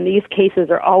mermaids in these cases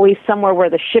are always somewhere where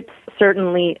the ships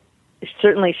certainly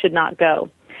certainly should not go.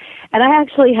 And I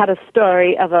actually had a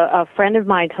story of a friend of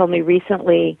mine told me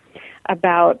recently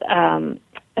about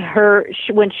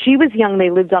when she was young, they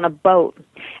lived on a boat,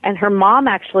 and her mom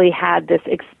actually had this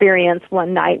experience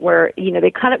one night where,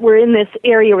 they kind of were in this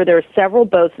area where there were several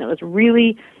boats, and it was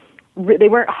really, they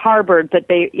weren't harbored, but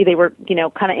they were,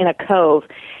 kind of in a cove,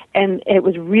 and it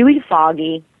was really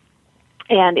foggy,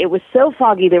 and it was so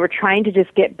foggy they were trying to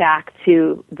just get back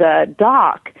to the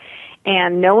dock,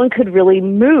 and no one could really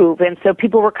move, and so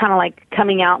people were kind of like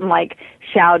coming out and like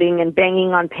shouting and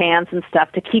banging on pans and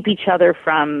stuff to keep each other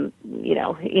from,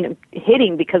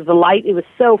 hitting, because the light, it was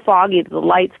so foggy that the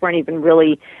lights weren't even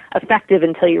really effective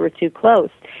until you were too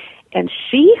close. And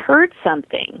she heard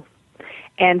something,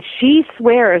 and she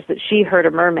swears that she heard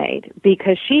a mermaid,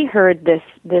 because she heard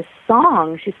this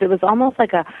song. She said it was almost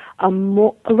like a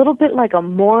little bit like a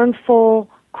mournful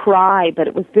cry, but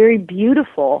it was very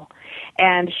beautiful,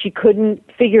 and she couldn't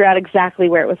figure out exactly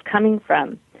where it was coming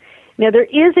from. Now, there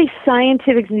is a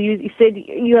scientific, you said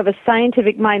you have a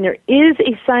scientific mind, there is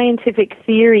a scientific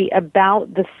theory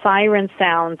about the siren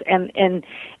sounds, and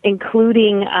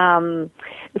including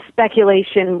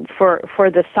speculation for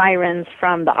the sirens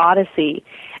from the Odyssey,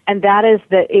 and that is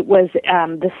that it was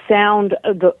the sound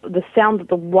that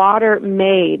the water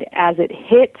made as it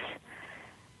hit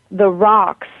the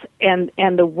rocks, and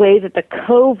the way that the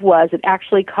cove was, it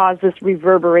actually caused this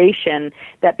reverberation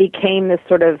that became this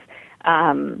sort of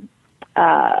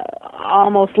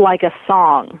almost like a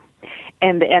song,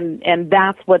 and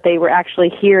that's what they were actually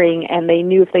hearing, and they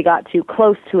knew if they got too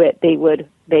close to it, they would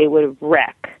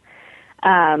wreck.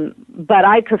 But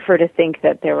I prefer to think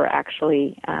that there were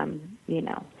actually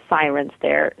sirens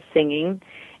there singing.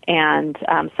 And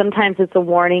sometimes it's a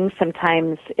warning,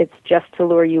 sometimes it's just to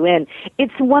lure you in.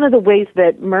 It's one of the ways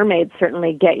that mermaids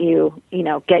certainly get you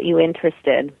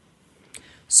interested.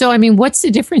 So, what's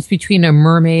the difference between a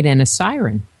mermaid and a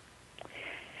siren?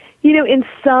 In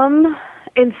some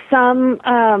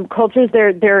cultures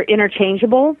they're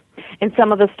interchangeable. In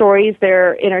some of the stories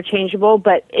they're interchangeable,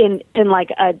 but in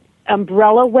like a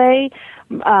umbrella way,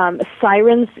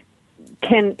 sirens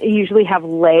can usually have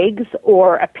legs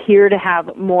or appear to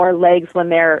have more legs when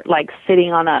they're like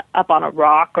sitting up on a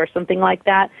rock or something like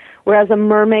that. Whereas a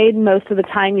mermaid, most of the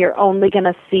time you'll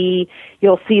see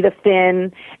the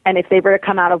fin, and if they were to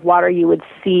come out of water, you would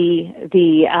see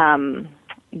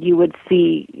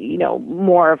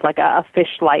more of like a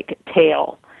fish-like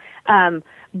tail.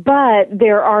 But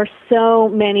there are so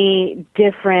many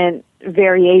different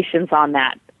variations on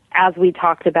that, as we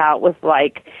talked about with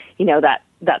like,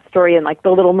 that story in like The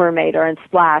Little Mermaid or in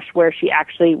Splash, where she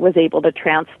actually was able to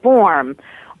transform,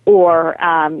 or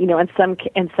in some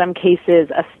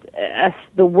cases,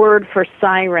 the word for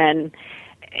siren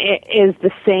is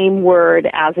the same word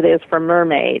as it is for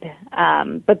mermaid.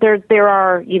 But there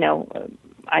are,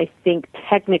 I think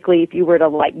technically, if you were to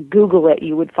like Google it,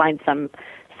 you would find some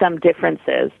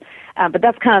differences. But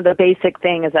that's kind of the basic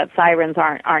thing, is that sirens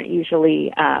aren't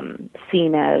usually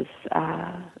seen as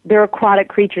they're aquatic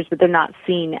creatures, but they're not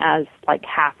seen as like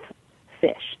half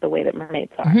fish the way that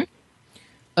mermaids are. Mm-hmm.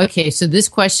 Okay, so this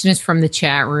question is from the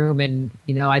chat room, and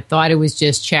I thought it was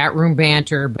just chat room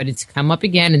banter, but it's come up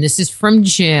again, and this is from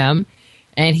Jim,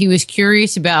 and he was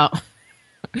curious about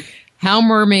how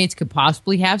mermaids could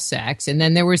possibly have sex, and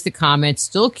then there was the comment,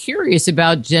 still curious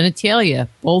about genitalia,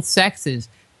 both sexes.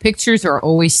 Pictures are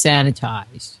always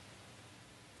sanitized.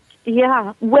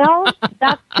 Yeah, well,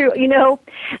 that's true.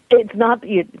 It's not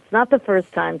the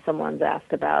first time someone's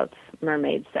asked about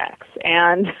mermaid sex,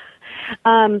 and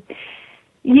for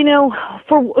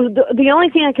the only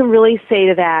thing I can really say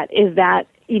to that is that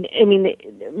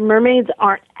mermaids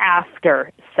aren't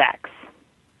after sex.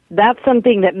 That's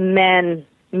something that men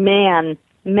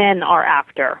are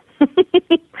after.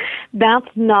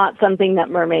 That's not something that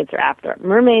mermaids are after.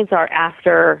 Mermaids are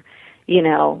after,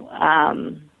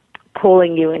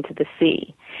 pulling you into the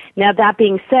sea. Now, that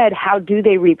being said, how do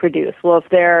they reproduce? Well, if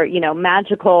they're,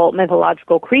 magical,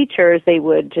 mythological creatures, they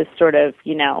would just sort of,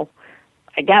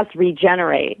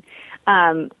 regenerate.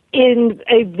 In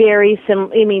a very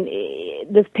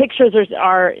the pictures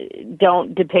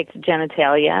don't depict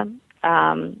genitalia,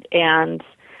 and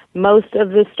most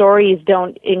of the stories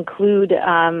don't include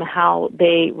how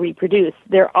they reproduce.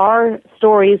 There are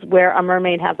stories where a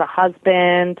mermaid has a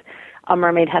husband, a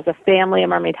mermaid has a family, a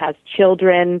mermaid has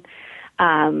children.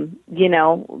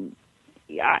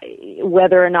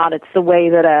 Whether or not it's the way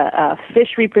that a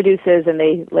fish reproduces and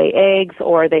they lay eggs,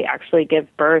 or they actually give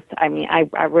birth,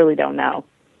 I really don't know.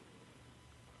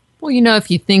 Well,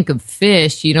 if you think of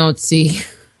fish, you don't see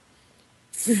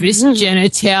fish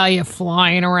genitalia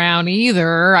flying around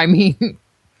either.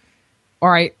 All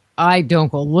right. I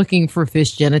don't go looking for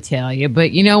fish genitalia,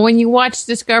 but when you watch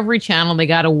Discovery Channel, they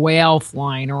got a whale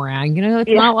flying around.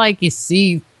 It's not like you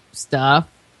see stuff.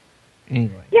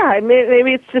 Anyway. Yeah,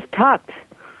 maybe it's just tucked.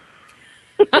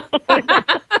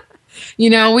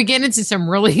 We get into some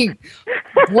really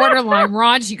borderline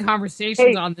raunchy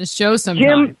conversations on this show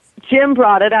sometimes. Jim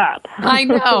brought it up. I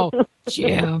know,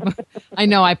 Jim. I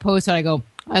know. I posted. I go,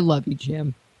 I love you,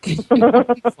 Jim.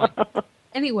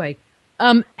 Anyway,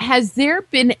 has there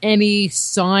been any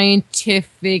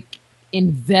scientific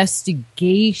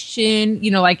investigation?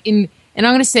 And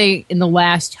I'm going to say in the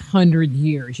last 100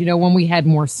 years. When we had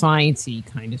more sciencey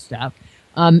kind of stuff.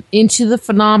 Into the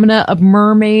phenomena of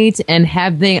mermaids, and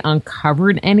have they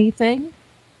uncovered anything?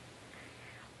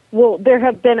 Well, there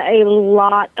have been a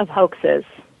lot of hoaxes,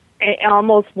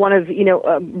 almost one of,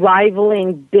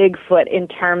 rivaling Bigfoot in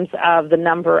terms of the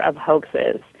number of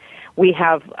hoaxes. We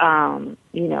have,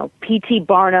 P.T.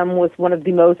 Barnum was one of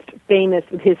the most famous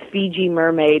with his Fiji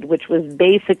mermaid, which was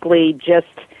basically just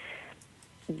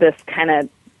this kind of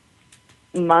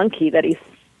monkey that he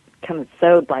kind of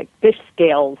sewed like fish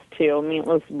scales to. I mean, it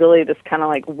was really this kind of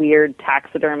like weird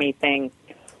taxidermy thing.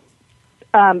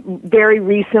 Very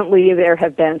recently, there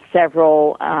have been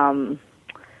several, I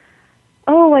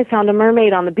found a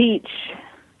mermaid on the beach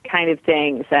kind of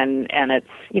things, and it's,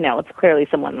 it's clearly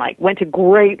someone like went to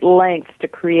great lengths to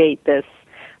create this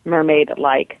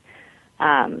mermaid-like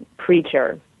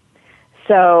creature.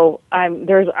 So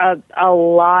there's a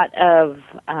lot of,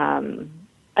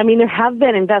 there have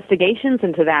been investigations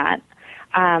into that.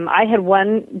 I had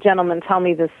one gentleman tell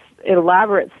me this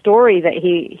elaborate story that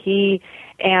he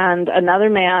and another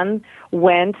man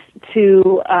went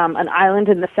to an island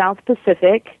in the South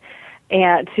Pacific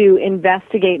and to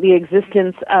investigate the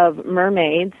existence of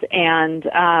mermaids, and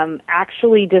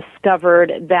actually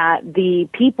discovered that the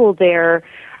people there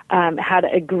had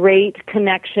a great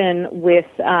connection with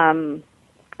the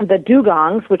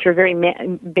dugongs, which are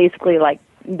basically like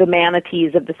the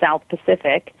manatees of the South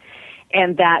Pacific,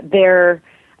 and that their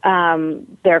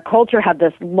culture had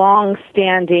this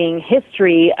long-standing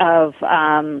history of,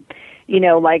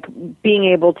 like being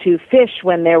able to fish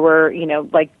when there were,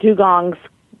 like dugongs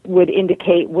would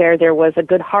indicate where there was a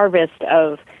good harvest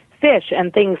of fish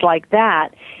and things like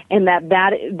that, and that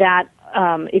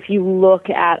if you look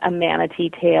at a manatee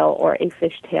tail or a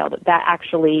fish tail, that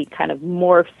actually kind of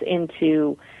morphs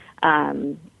into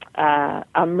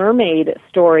a mermaid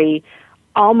story,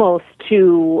 almost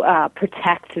to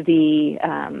protect the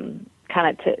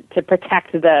to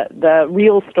protect the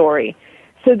real story.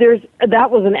 So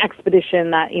that was an expedition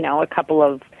that a couple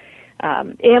of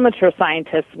amateur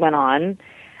scientists went on.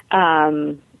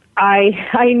 I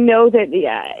know that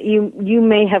you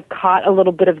may have caught a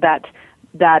little bit of that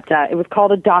it was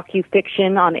called a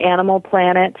docufiction on Animal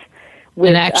Planet.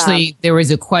 And actually, there was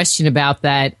a question about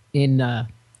that in the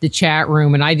chat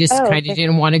room, and I just kind of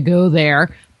didn't want to go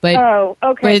there. But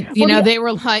okay. But they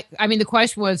were like, the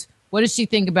question was, what does she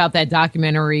think about that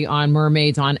documentary on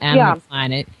mermaids on Animal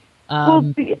Planet?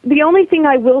 The only thing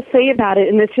I will say about it,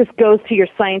 and this just goes to your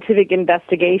scientific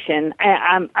investigation,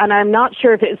 and I'm not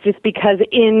sure if it's just because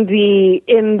in the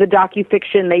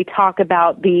docufiction they talk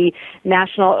about the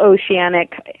National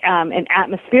Oceanic and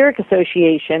Atmospheric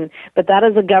Association, but that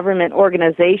is a government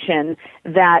organization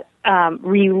that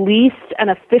released an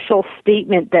official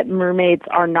statement that mermaids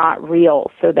are not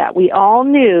real, so that we all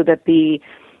knew that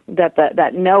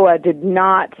that NOAA did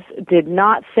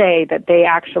not say that they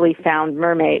actually found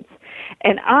mermaids.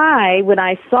 And when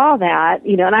I saw that,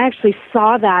 and I actually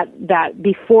saw that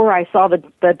before I saw the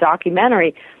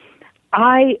documentary,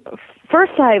 I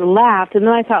laughed, and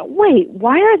then I thought, wait,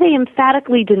 why are they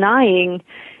emphatically denying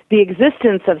the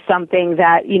existence of something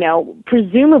that,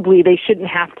 presumably they shouldn't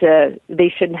have to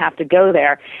go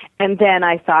there? And then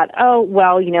I thought, oh,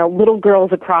 well, little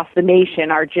girls across the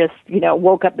nation are just,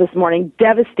 woke up this morning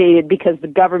devastated because the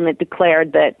government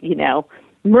declared that,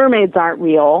 mermaids aren't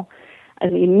real. I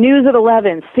mean, news at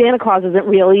 11, Santa Claus isn't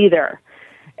real either.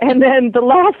 And then the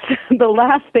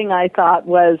last thing I thought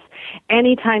was,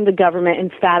 anytime the government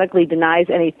emphatically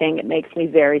denies anything, it makes me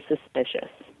very suspicious.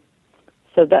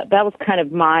 So that was kind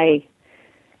of my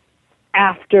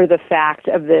after the fact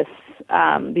of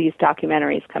these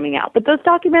documentaries coming out. But those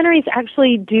documentaries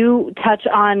actually do touch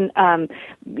on,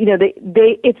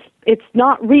 it's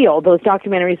not real. Those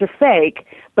documentaries are fake,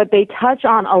 but they touch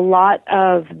on a lot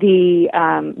of the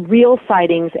real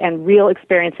sightings and real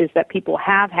experiences that people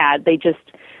have had. They just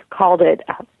called it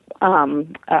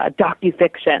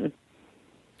docufiction.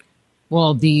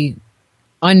 Well, the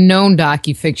unknown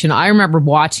docufiction, I remember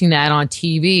watching that on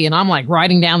TV, and I'm like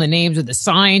writing down the names of the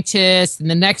scientists,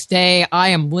 and the next day I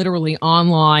am literally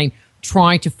online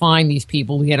trying to find these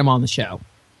people to get them on the show.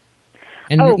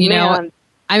 And, man.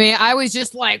 I mean, I was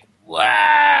just like,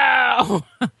 wow.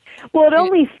 Well, it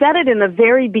only said it in the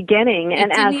very beginning,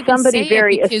 and as somebody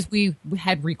because we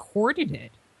had recorded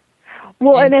it.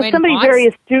 Well, and as somebody very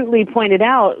astutely pointed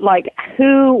out, like,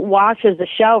 who watches the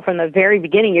show from the very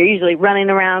beginning? You're usually running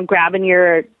around grabbing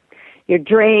your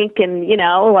drink and,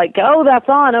 like, oh, that's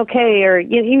on, okay, or, I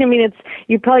mean,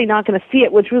 you're probably not going to see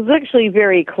it, which was actually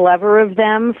very clever of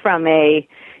them from a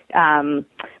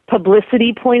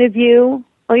publicity point of view.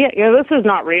 Oh, yeah, this is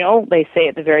not real, they say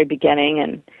at the very beginning,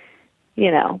 and,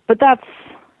 but that's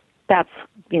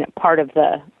part of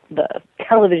the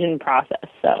television process,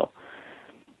 so.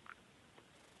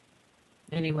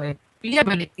 Anyway, yeah,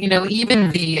 but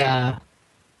even the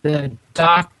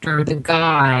doctor, the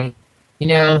guy, he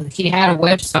had a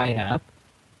website up,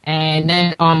 and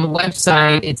then on the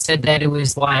website it said that it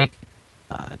was like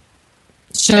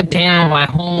shut down by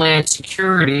Homeland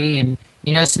Security, and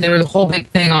so there was a whole big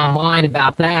thing online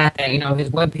about that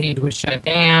his webpage was shut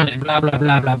down and blah blah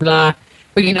blah blah blah.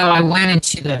 But I went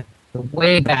into the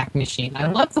Wayback Machine. I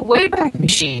love the Wayback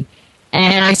Machine.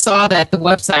 And I saw that the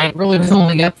website really was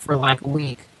only up for like a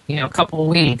week, a couple of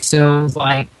weeks. So it was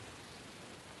like,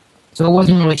 so it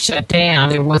wasn't really shut down.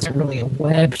 There wasn't really a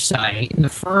website in the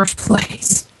first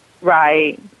place.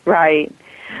 Right.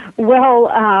 Well,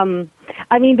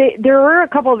 I mean, there are a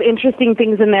couple of interesting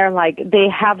things in there. Like, they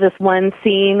have this one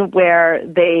scene where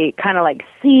they kind of like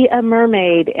see a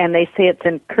mermaid, and they say it's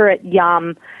in Kiryat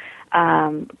Yam,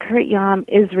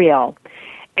 Israel.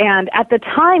 And at the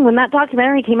time when that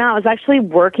documentary came out, I was actually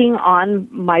working on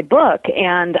my book,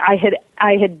 and I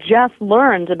had just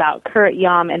learned about Kiryat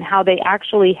Yam and how they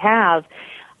actually have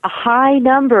a high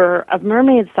number of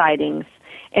mermaid sightings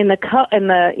in the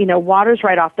waters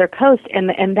right off their coast, and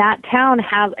that town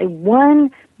has a $1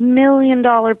 million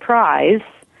prize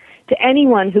to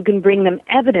anyone who can bring them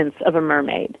evidence of a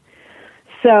mermaid.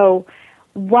 So,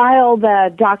 while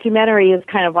the documentary is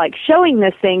kind of like showing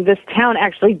this thing, this town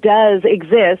actually does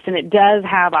exist, and it does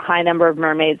have a high number of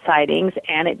mermaid sightings,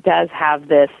 and it does have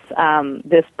this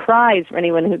prize for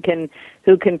anyone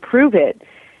who can prove it.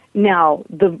 Now,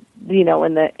 in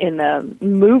the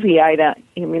movie, I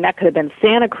mean, that could have been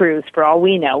Santa Cruz for all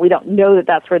we know. We don't know that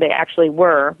that's where they actually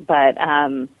were, but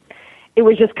it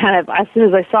was just kind of, as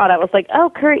soon as I saw it, I was like, oh,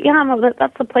 Kiryat Yam,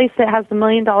 that's the place that has the $1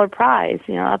 million prize.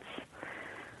 That's.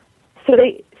 So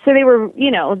they were,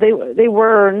 they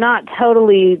were not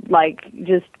totally like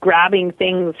just grabbing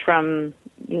things from,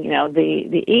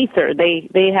 the ether.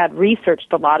 They had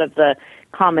researched a lot of the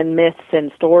common myths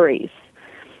and stories.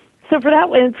 So for that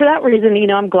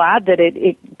reason, I'm glad that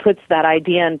it puts that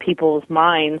idea in people's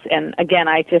minds. And again,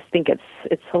 I just think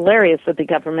it's hilarious that the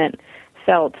government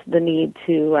felt the need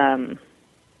to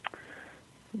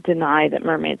deny that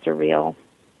mermaids are real.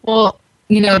 Well,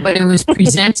 but it was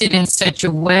presented in such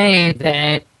a way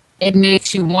that it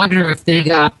makes you wonder if they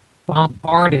got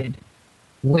bombarded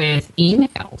with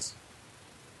emails,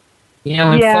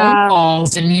 and phone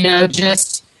calls, and,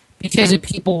 just because of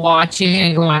people watching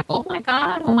and going, oh my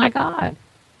God.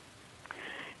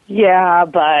 Yeah,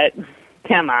 but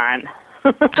come on.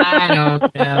 I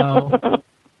don't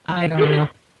know.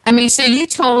 I mean, so you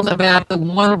told about the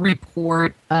one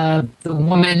report of the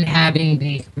woman having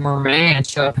the merman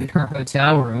show up in her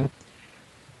hotel room.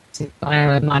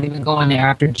 I'm not even going there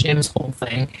after Jim's whole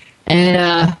thing.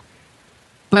 And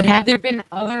but have there been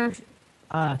other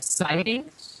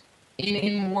sightings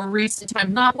in more recent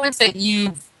time? Not ones that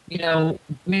you've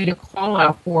made a call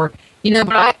out for.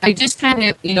 But I just kind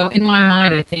of in my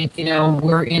mind I think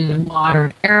we're in the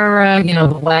modern era. The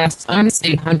last, I'm gonna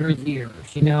say 100 years.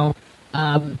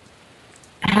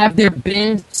 Have there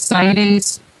been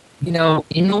sightings, in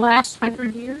the last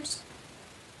 100 years?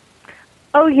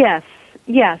 Oh, yes,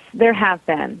 there have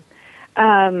been.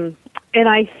 And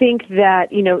I think that,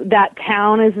 that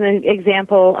town is an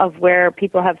example of where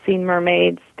people have seen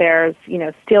mermaids. There's,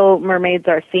 still mermaids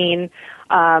are seen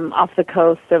off the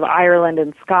coast of Ireland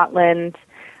and Scotland.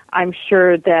 I'm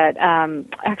sure that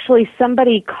actually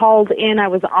somebody called in. I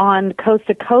was on Coast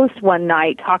to Coast one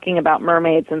night talking about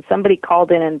mermaids, and somebody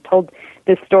called in and told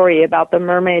this story about the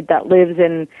mermaid that lives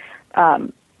in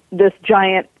this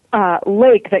giant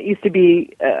lake that used to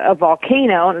be a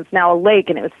volcano, and it's now a lake,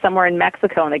 and it was somewhere in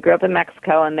Mexico, and they grew up in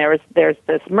Mexico, and there's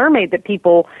this mermaid that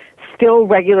people still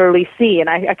regularly see, and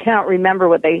I cannot remember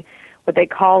what they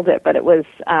called it, but it was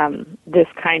this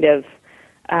kind of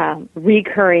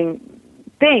recurring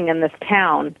thing in this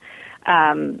town.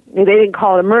 They didn't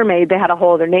call it a mermaid; they had a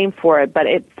whole other name for it, but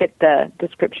it fit the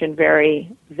description very,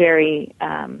 very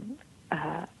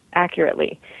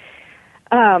accurately.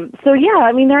 So yeah,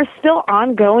 I mean, there's still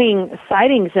ongoing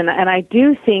sightings, and I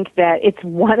do think that it's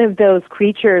one of those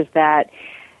creatures that,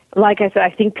 like I said, I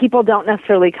think people don't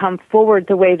necessarily come forward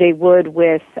the way they would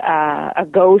with a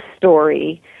ghost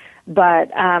story, but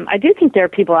I do think there are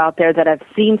people out there that have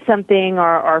seen something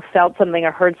or felt something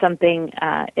or heard something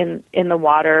in the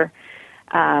water,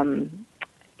 and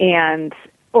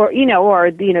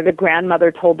the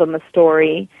grandmother told them a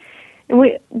story. And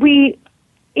we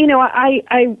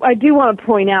I do want to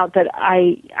point out that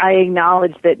I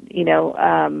acknowledge that,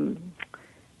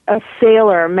 a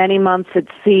sailor many months at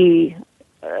sea,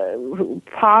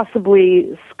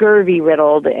 possibly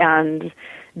scurvy-riddled and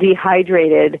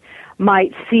dehydrated,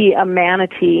 might see a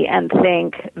manatee and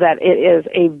think that it is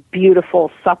a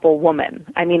beautiful, supple woman.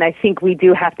 I mean, I think we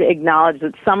do have to acknowledge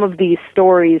that some of these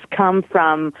stories come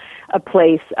from a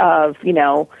place of,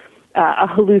 a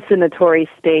hallucinatory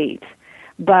state.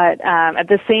 But at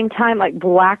the same time, like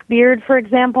Blackbeard, for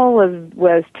example,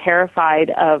 was terrified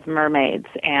of mermaids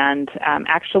and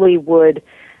actually would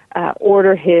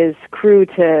order his crew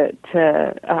to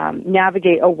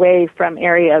navigate away from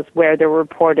areas where there were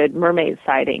reported mermaid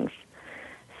sightings.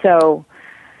 So,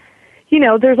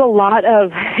 there's a lot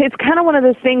of, it's kind of one of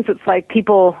those things that's like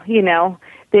people,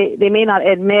 they may not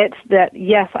admit that,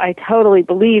 yes, I totally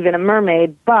believe in a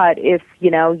mermaid, but if,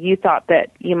 you thought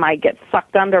that you might get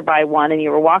sucked under by one and you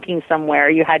were walking somewhere,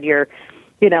 you had your,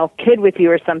 kid with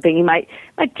you or something, you might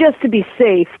just to be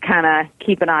safe, kind of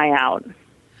keep an eye out.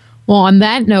 Well, on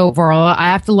that note, Varla,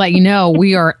 I have to let you know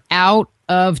we are out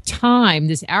of time.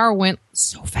 This hour went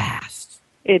so fast.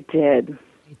 It did.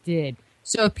 It did.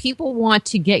 So if people want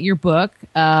to get your book,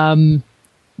 you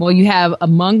have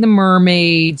Among the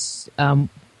Mermaids. All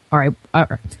right.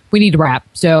 We need to wrap.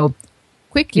 So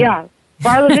quickly. Yeah.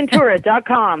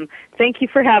 VarlaVentura.com. Thank you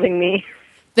for having me.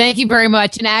 Thank you very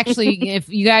much. And actually, if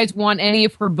you guys want any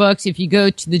of her books, if you go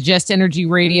to the Just Energy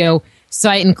Radio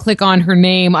site and click on her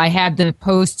name, I have them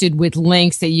posted with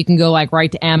links that you can go right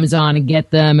to Amazon and get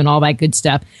them and all that good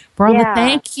stuff. Varla,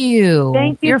 thank you.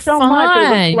 Thank you You're so fun. much.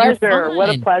 It was a pleasure. What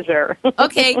a pleasure.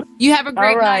 Okay. You have a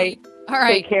great night. All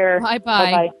right. Take care.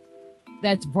 Bye-bye. Bye-bye.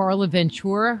 That's Varla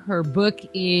Ventura. Her book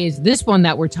is, this one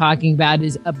that we're talking about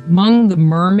is Among the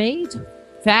Mermaids,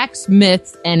 Facts,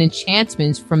 Myths, and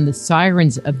Enchantments from the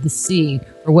Sirens of the Sea.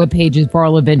 Her webpage is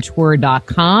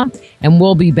varlaventura.com. And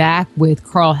we'll be back with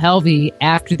Carl Helvey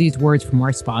after these words from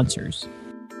our sponsors.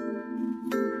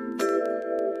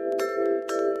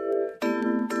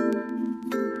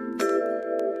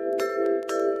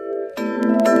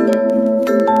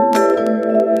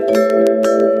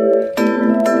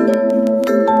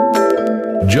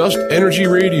 Just Energy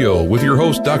Radio with your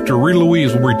host, Dr. Rita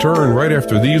Louise, will return right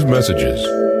after these messages.